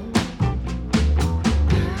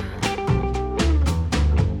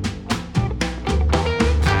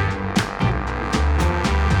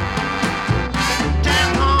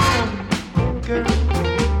 Down home, girl.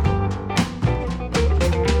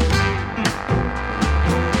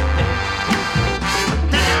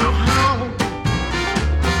 Down home.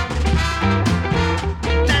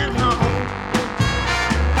 Down home.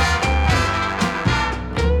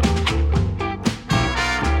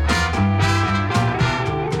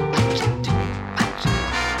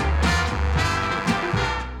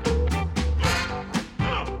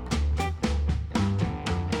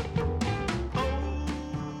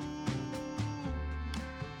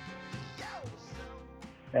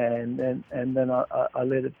 And then I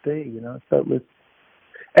let it be, you know. So it was,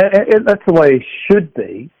 and that's the way it should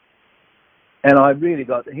be. And I really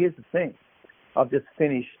got. Here's the thing, I've just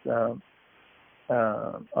finished. I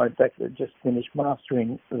actually just finished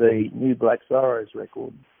mastering the new Black Sorrows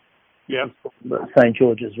record, Yeah. St.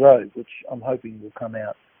 George's Road, which I'm hoping will come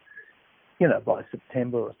out, you know, by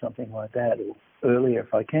September or something like that, or earlier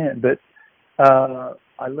if I can. But I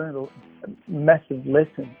learned a massive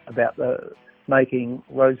lesson about making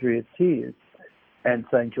Rosary of Tears and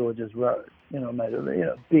St. George's Road. You know, made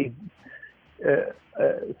a big.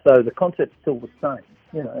 So the concept's still the same,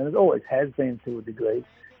 you know, and it always has been to a degree.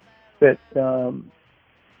 But you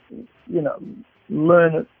know,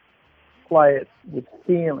 learn it, play it with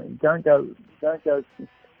feeling. Don't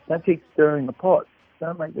keep stirring the pot.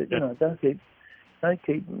 Don't make it. You know, don't keep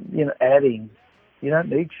adding. You don't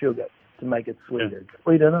need sugar to make it sweeter. It's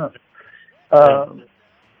sweet enough.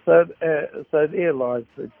 So there lies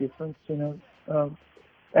the difference, you know.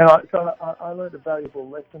 And I learned a valuable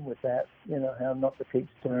lesson with that, you know, how not to keep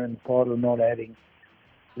stirring the pot or not adding.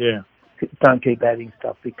 Yeah. Don't keep adding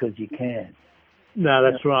stuff because you can. No,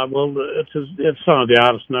 that's right. Well, it's some of the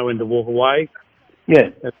artists know when to walk away.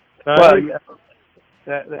 Yeah. Well,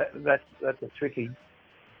 that's a tricky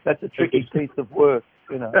piece of work,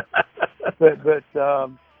 you know. but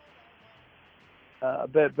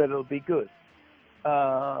it'll be good.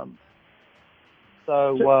 So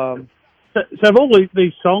of all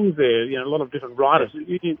these songs there, you know, a lot of different writers.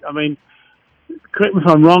 I mean, correct me if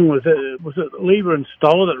I'm wrong. Was it Leiber and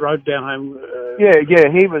Stoller that wrote Down Home? Yeah,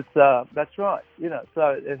 he was. That's right. You know,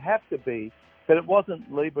 so it had to be, but it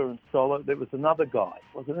wasn't Leiber and Stoller. There was another guy,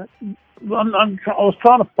 wasn't it? Well, I was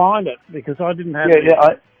trying to find it because I didn't have.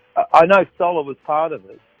 I know Stoller was part of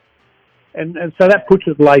it, and so that puts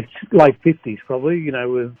it late 50s probably. You know,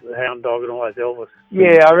 with Hound Dog and all those Elvis.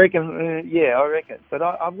 Yeah, I reckon. I reckon. But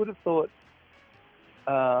I would have thought.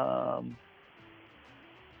 So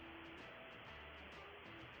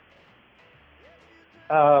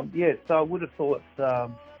I would have thought.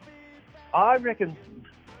 I reckon.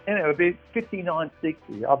 Anyway, it would be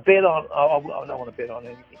 59-60. I bet on. I don't want to bet on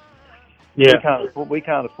anything. Yeah. We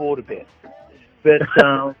can't afford a bet. But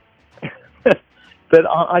but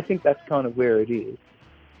I think that's kind of where it is.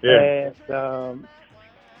 Yeah.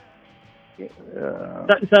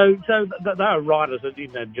 And so they are writers that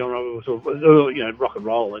in that genre, sort of, you know, rock and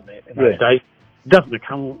roll in those days. It doesn't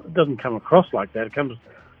come across like that. It comes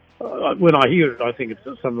when I hear it, I think it's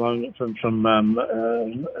someone from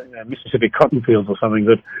Mississippi cotton fields or something.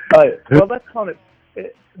 Well, that's kind of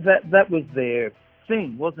that was their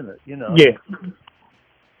thing, wasn't it? You know. Yeah.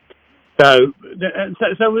 So were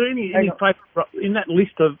there any favourite in that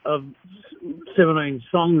list of 17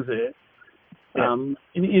 songs there?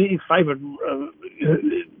 Any favourite,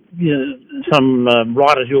 some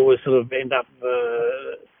writers you always sort of end up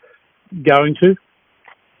going to?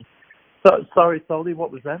 So, sorry, Soldy,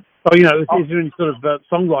 what was that? Oh, you know, is there any sort of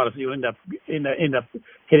songwriters that you end up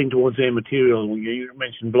heading towards their material? You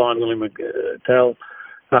mentioned Blind Willie McTell.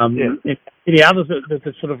 Any others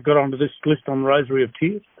that sort of got onto this list on Rosary of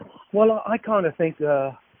Tears? Well, I kind of think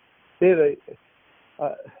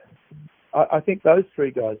I think those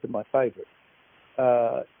three guys are my favourite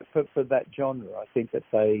for that genre. I think that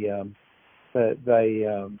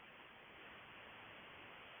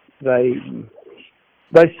they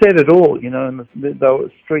said it all, you know, and they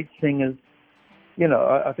were street singers. You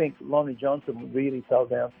know, I think Lonnie Johnson really fell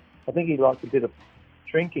down. I think he liked a bit of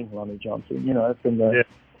drinking, Lonnie Johnson, you know, from the... Yeah.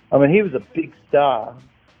 I mean, he was a big star.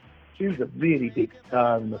 He was a really big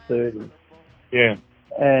star in the 30s. Yeah.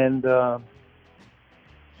 And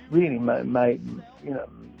really made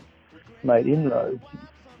inroads.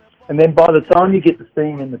 And then by the time you get to see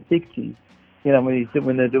him in the 60s, you know,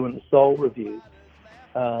 when they're doing the soul reviews,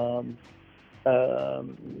 he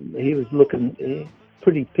was looking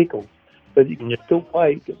pretty pickled. But he could still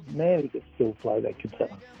play. Man, he could still play that guitar.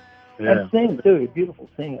 Yeah. And sing too. A beautiful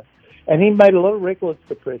singer. And he made a lot of records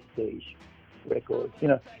for Prestige Records. You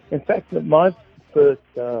know, in fact, my first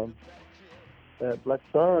Black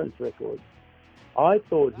Sorrows record, I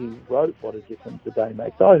thought he wrote "What a Difference a Day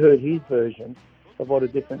Makes." I heard his version of "What a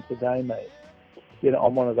Difference a Day Makes," you know,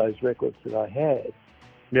 on one of those records that I had.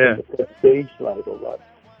 Yeah. The Prestige label, right?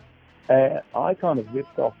 And I kind of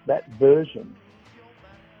ripped off that version.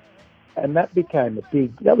 And that became a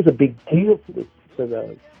big deal for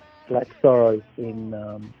the Black Sorrows in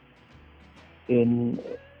the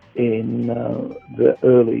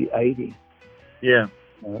early 80s. Yeah.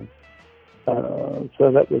 So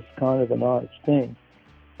that was kind of a nice thing.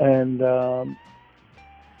 And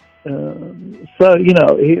so, you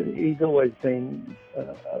know, he's always been,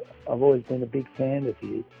 I've always been a big fan of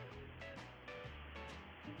his.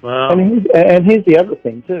 Wow. And here's the other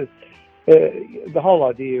thing too. The whole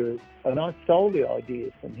idea is, and I stole the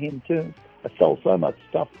idea from him too. I stole so much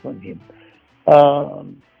stuff from him. I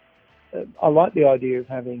like the idea of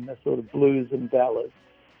having a sort of blues and ballad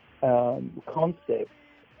concept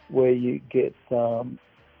where you get, you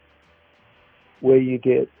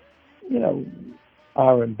know,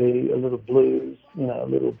 R&B, a little blues, you know, a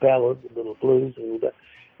little ballad, a little blues, a little bit.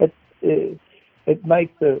 It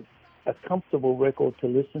makes a comfortable record to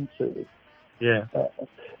listen to. Yeah.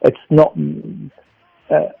 It's not, and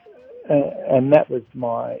that was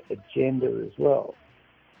my agenda as well.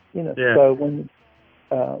 You know, yeah. So when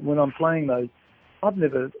I'm playing those, I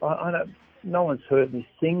don't, no one's heard me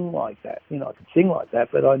sing like that. You know, I can sing like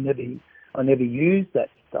that, but I never used that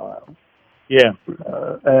style. Yeah.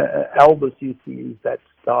 Elvis used to use that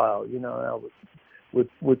style. You know, Elvis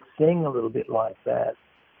would sing a little bit like that,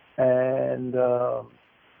 and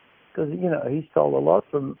because you know he stole a lot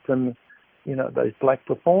from you know those black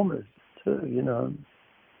performers too. You know,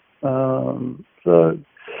 so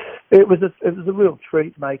it was a real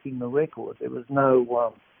treat making the record. There was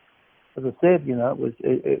no, as I said, you know,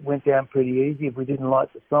 it went down pretty easy. If we didn't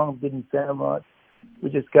like the song, it didn't sound right, we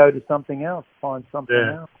just go to something else, find something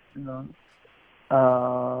else. You know.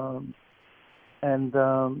 And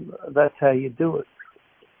that's how you do it.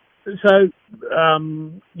 So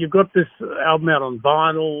you've got this album out on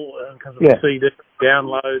vinyl because of the CD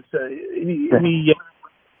downloads. Any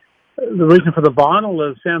the reason for the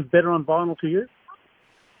vinyl sounds better on vinyl to you?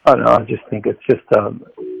 I don't know. I just think it's just an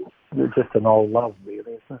old love,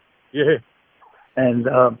 really, isn't it? Yeah. And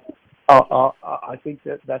I think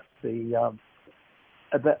that's the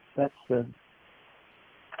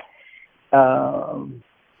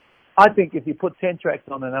I think if you put 10 tracks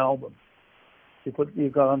on an album,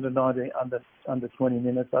 you've got under 20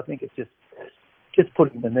 minutes. I think it's just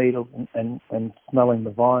putting the needle and smelling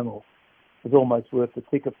the vinyl is almost worth the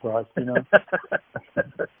ticket price, you know.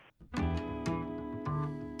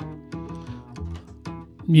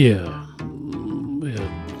 Yeah. We're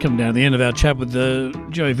coming down to the end of our chat with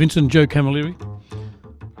Joey Vincent, Joe Camilleri.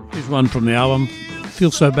 Here's one from the album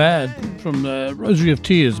Feel So Bad from Rosary of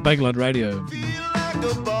Tears, Bakelite Radio. Feel like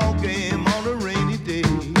a ball game on a rainy day.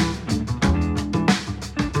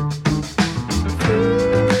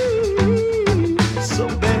 So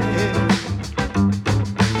bad.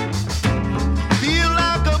 Feel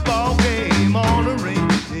like a ball game on a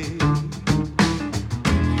rainy day.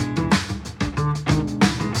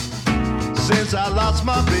 Since I lost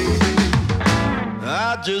my baby,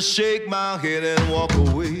 I just shake my head and walk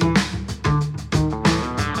away.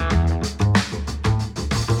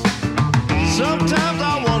 Sometimes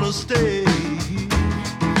I want to stay,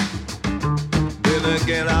 then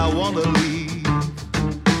again I want to leave.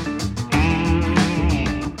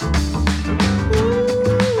 Ooh,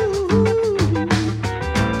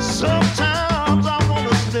 sometimes I want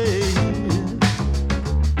to stay,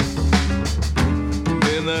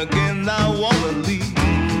 then again I want to leave.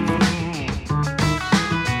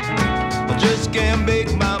 I just can't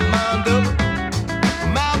make my mind up.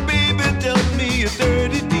 My baby tells me a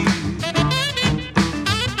dirty deed.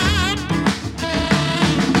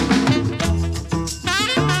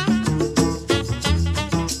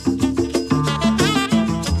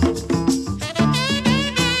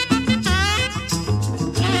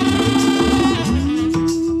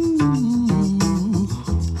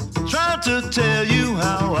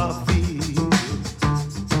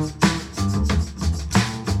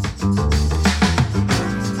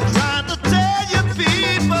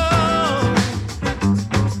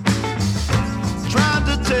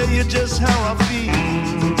 just how I feel.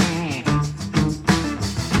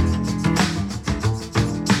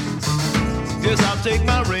 Guess I'll take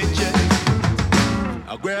my rain check.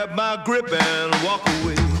 I'll grab my grip and walk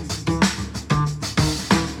away.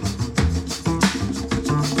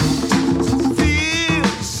 Feel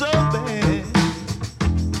so bad.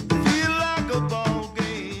 Feel like a ball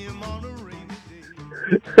game on a rainy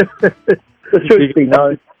day. The truth be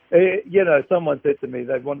known, you know, someone said to me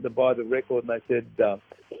they wanted to buy the record, and they said,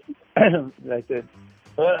 they said,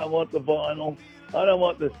 I don't want the vinyl, I don't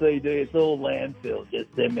want the CD, it's all landfill.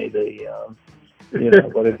 Just send me the, you know,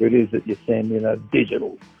 whatever it is that you send, you know,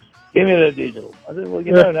 digital. Give me the digital. I said, well,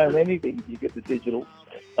 you don't own anything if you get the digital.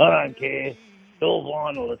 I don't care. It's all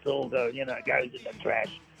vinyl. It's all goes in the trash.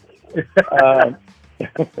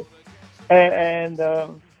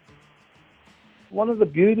 One of the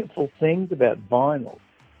beautiful things about vinyl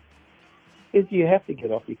is you have to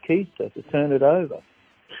get off your keister to turn it over.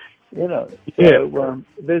 You know, so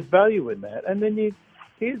there's value in that. And then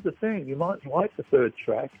here's the thing: you might like the third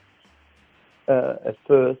track at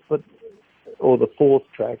first, or the fourth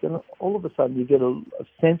track, and all of a sudden you get a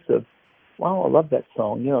sense of, wow, I love that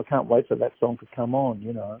song. You know, I can't wait for that song to come on.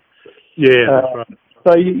 You know. Yeah, that's right.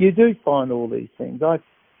 So you do find all these things. I'm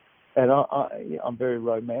very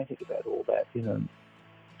romantic about all that. You know,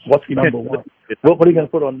 what's number one? What are you going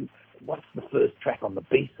to put on? What's the first track on the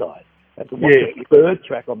B side? What's the third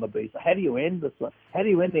track on the B side? How do you end this one? How do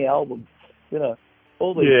you end the album? You know,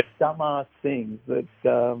 all these dumbass things that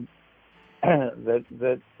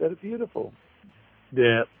that are beautiful.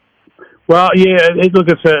 Yeah. Well, yeah. Look,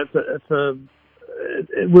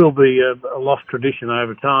 it will be a lost tradition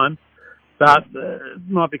over time. But it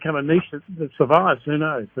might become a niche that survives. Who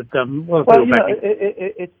knows? But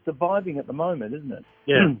it's surviving at the moment, isn't it?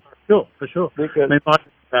 Yeah, sure, for sure. Because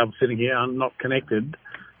I'm sitting here, I'm not connected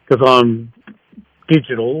because I'm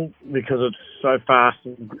digital because it's so fast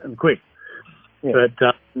and quick. Yeah.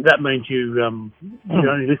 But that means you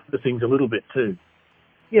only listen to things a little bit too.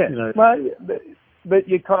 Yeah. You know? Well, but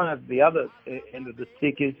you kind of the other end of the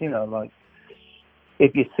stick is, you know, like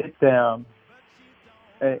if you sit down.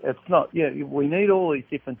 It's not, we need all these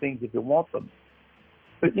different things if you want them.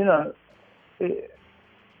 But, you know,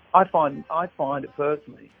 I find it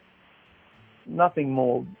personally, nothing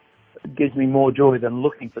more gives me more joy than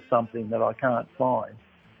looking for something that I can't find.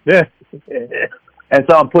 Yeah. And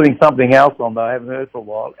so I'm putting something else on that I haven't heard for a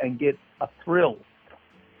while and get a thrill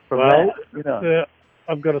from that, you know. Yeah,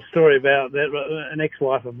 I've got a story about that. An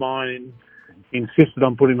ex-wife of mine insisted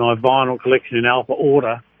on putting my vinyl collection in alpha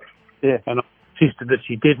order. Yeah. And I insisted that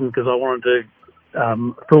she didn't because I wanted to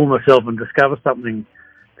fool myself and discover something.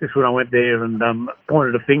 Just when I went there and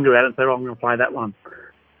pointed a finger at it and said, I'm going to play that one.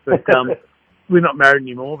 But we're not married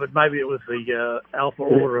anymore, but maybe it was the alpha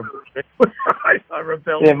order of I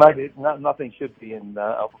rebelled. Yeah, maybe nothing should be in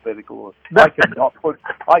alphabetical order.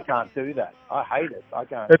 I can't do that. I hate it. I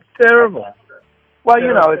can't. It's terrible. Well,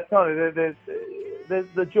 you know, it's kind of, there's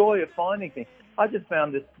the joy of finding things. I just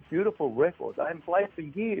found this beautiful record. I haven't played for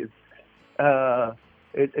years.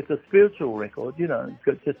 It's a spiritual record, you know. It's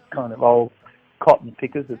got just kind of old cotton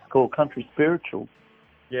pickers. It's called Country Spiritual.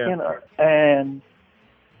 Yeah. You know, and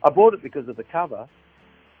I bought it because of the cover.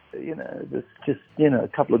 You know, there's just, you know, a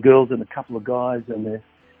couple of girls and a couple of guys, and they're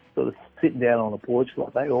sort of sitting down on a porch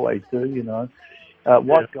like they always do, you know.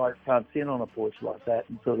 White guys can't sit on a porch like that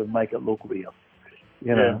and sort of make it look real,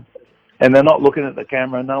 you know. And they're not looking at the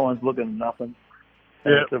camera. No one's looking at nothing.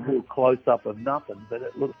 And it's a real close-up of nothing, but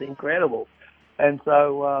it looks incredible. And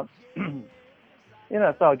so, you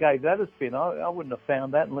know, so I gave that a spin. I wouldn't have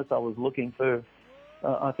found that unless I was looking for,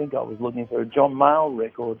 I think I was looking for a John Mayall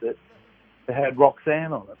record that had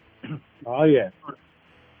Roxanne on it. Oh, yeah.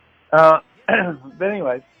 But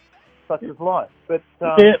anyway, such is life. But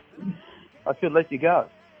I should let you go.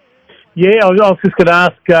 Yeah, I was just going to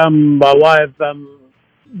ask, by way of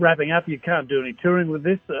wrapping up, you can't do any touring with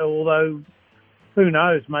this, although who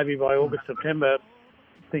knows, maybe by August, September,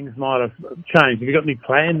 things might have changed. Have you got any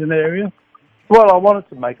plans in that area? Well, I wanted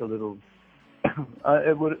to make a little,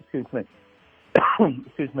 excuse me.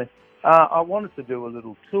 Excuse me. I wanted to do a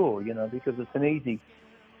little tour, you know, because it's an easy,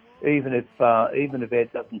 even if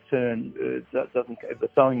Ed doesn't turn, if the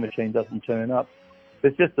sewing machine doesn't turn up,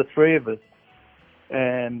 there's just the three of us,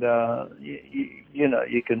 and you know,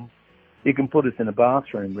 you can put us in a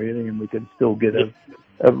bathroom really, and we can still get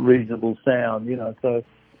a reasonable sound, you know. So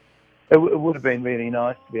it would have been really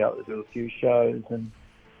nice to be able to do a few shows, and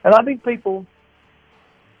I think people,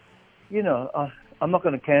 you know, I'm not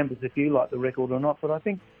going to canvass if you like the record or not, but I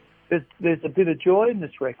think there's a bit of joy in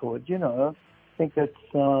this record, you know. I think that's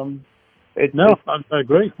I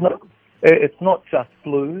agree. it's not just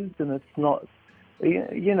blues, and it's not,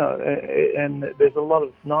 you know, and there's a lot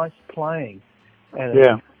of nice playing,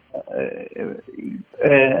 and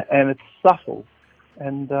and it's subtle,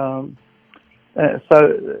 and so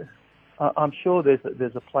I'm sure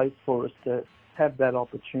there's a place for us to have that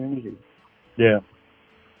opportunity. Yeah.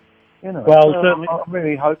 You know, well, so certainly. I'm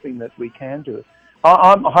really hoping that we can do it.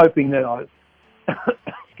 I'm hoping that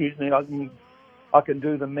excuse me, I can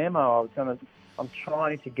do the memo. I'm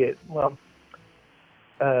trying to get, well,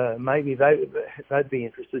 maybe they'd be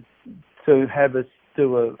interested to have us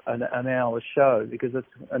do an hour show, because it's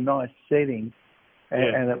a nice setting,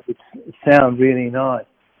 and it would sound really nice.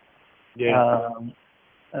 Yeah.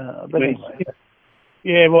 But anyway.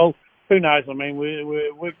 Yeah, well, who knows? I mean,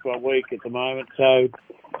 we're week by week at the moment, so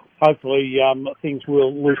hopefully things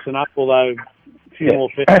will loosen up, although a few more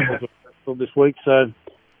festivals are this week, so...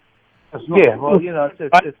 Yeah, well, you know,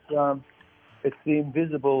 it's the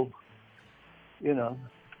invisible, you know.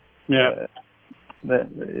 Yeah.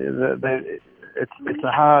 It's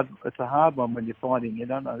a hard one when you're fighting. You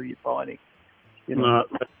don't know who you're fighting. You know?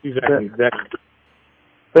 No, exactly.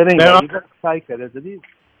 But anyway, you've got to take it as it is.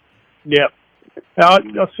 Yeah. I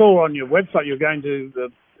saw on your website you're going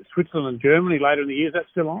to Switzerland and Germany later in the year. Is that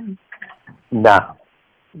still on? No.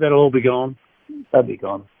 That'll all be gone. They'll be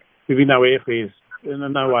gone. There'll be no airfares.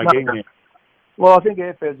 And no way getting there. Well, I think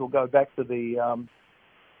airfares will go back to the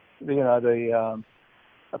 $1,000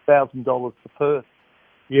 for Perth.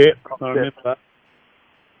 Yeah, I remember that.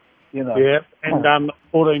 You know. Yeah, and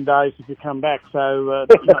 14 days if you come back. So no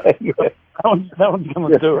one's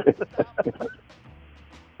going to do it.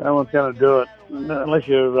 No one's going to do it unless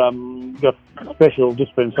you've got special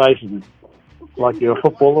dispensation, like you're a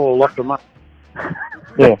footballer or locked them up.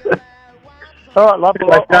 Yeah. All right, love.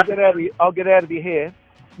 Well, I'll get out of your hair.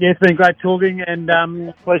 Yeah, it's been great talking, and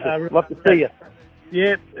pleasure. Love to see you.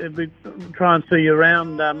 Yeah, we try and see you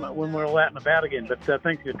around when we're all out and about again. But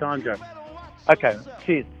thanks for your time, Joe. Okay,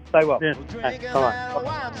 cheers. Stay well. Yeah. Bye.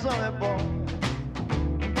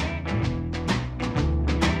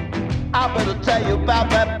 I better tell you about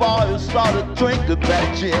that boy who started drinking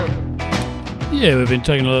that gin. Yeah, we've been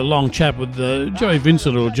taking a long chat with Joey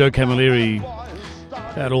Vincent, or Joe Camilleri,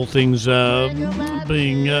 about all things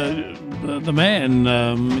being the man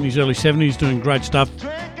in his early 70s, doing great stuff.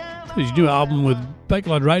 His new album with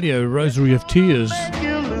Bakelite Radio, Rosary of Tears,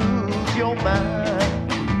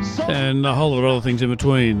 and a whole lot of other things in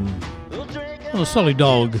between. Well, a solid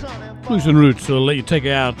dog, Blues and Roots, will let you take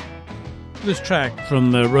out this track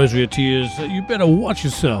from the Rosary of Tears. You better watch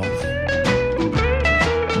yourself.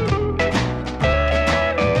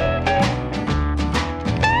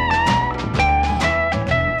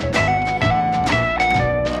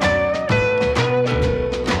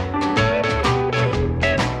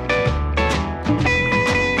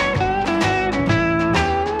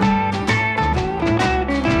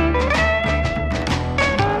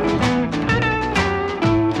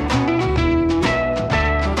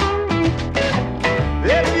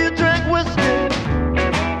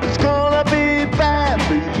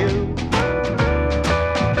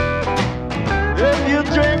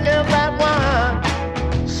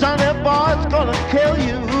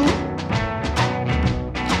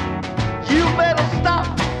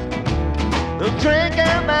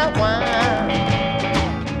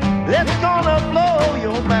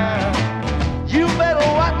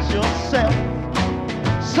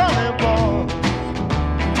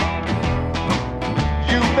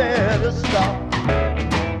 Stop.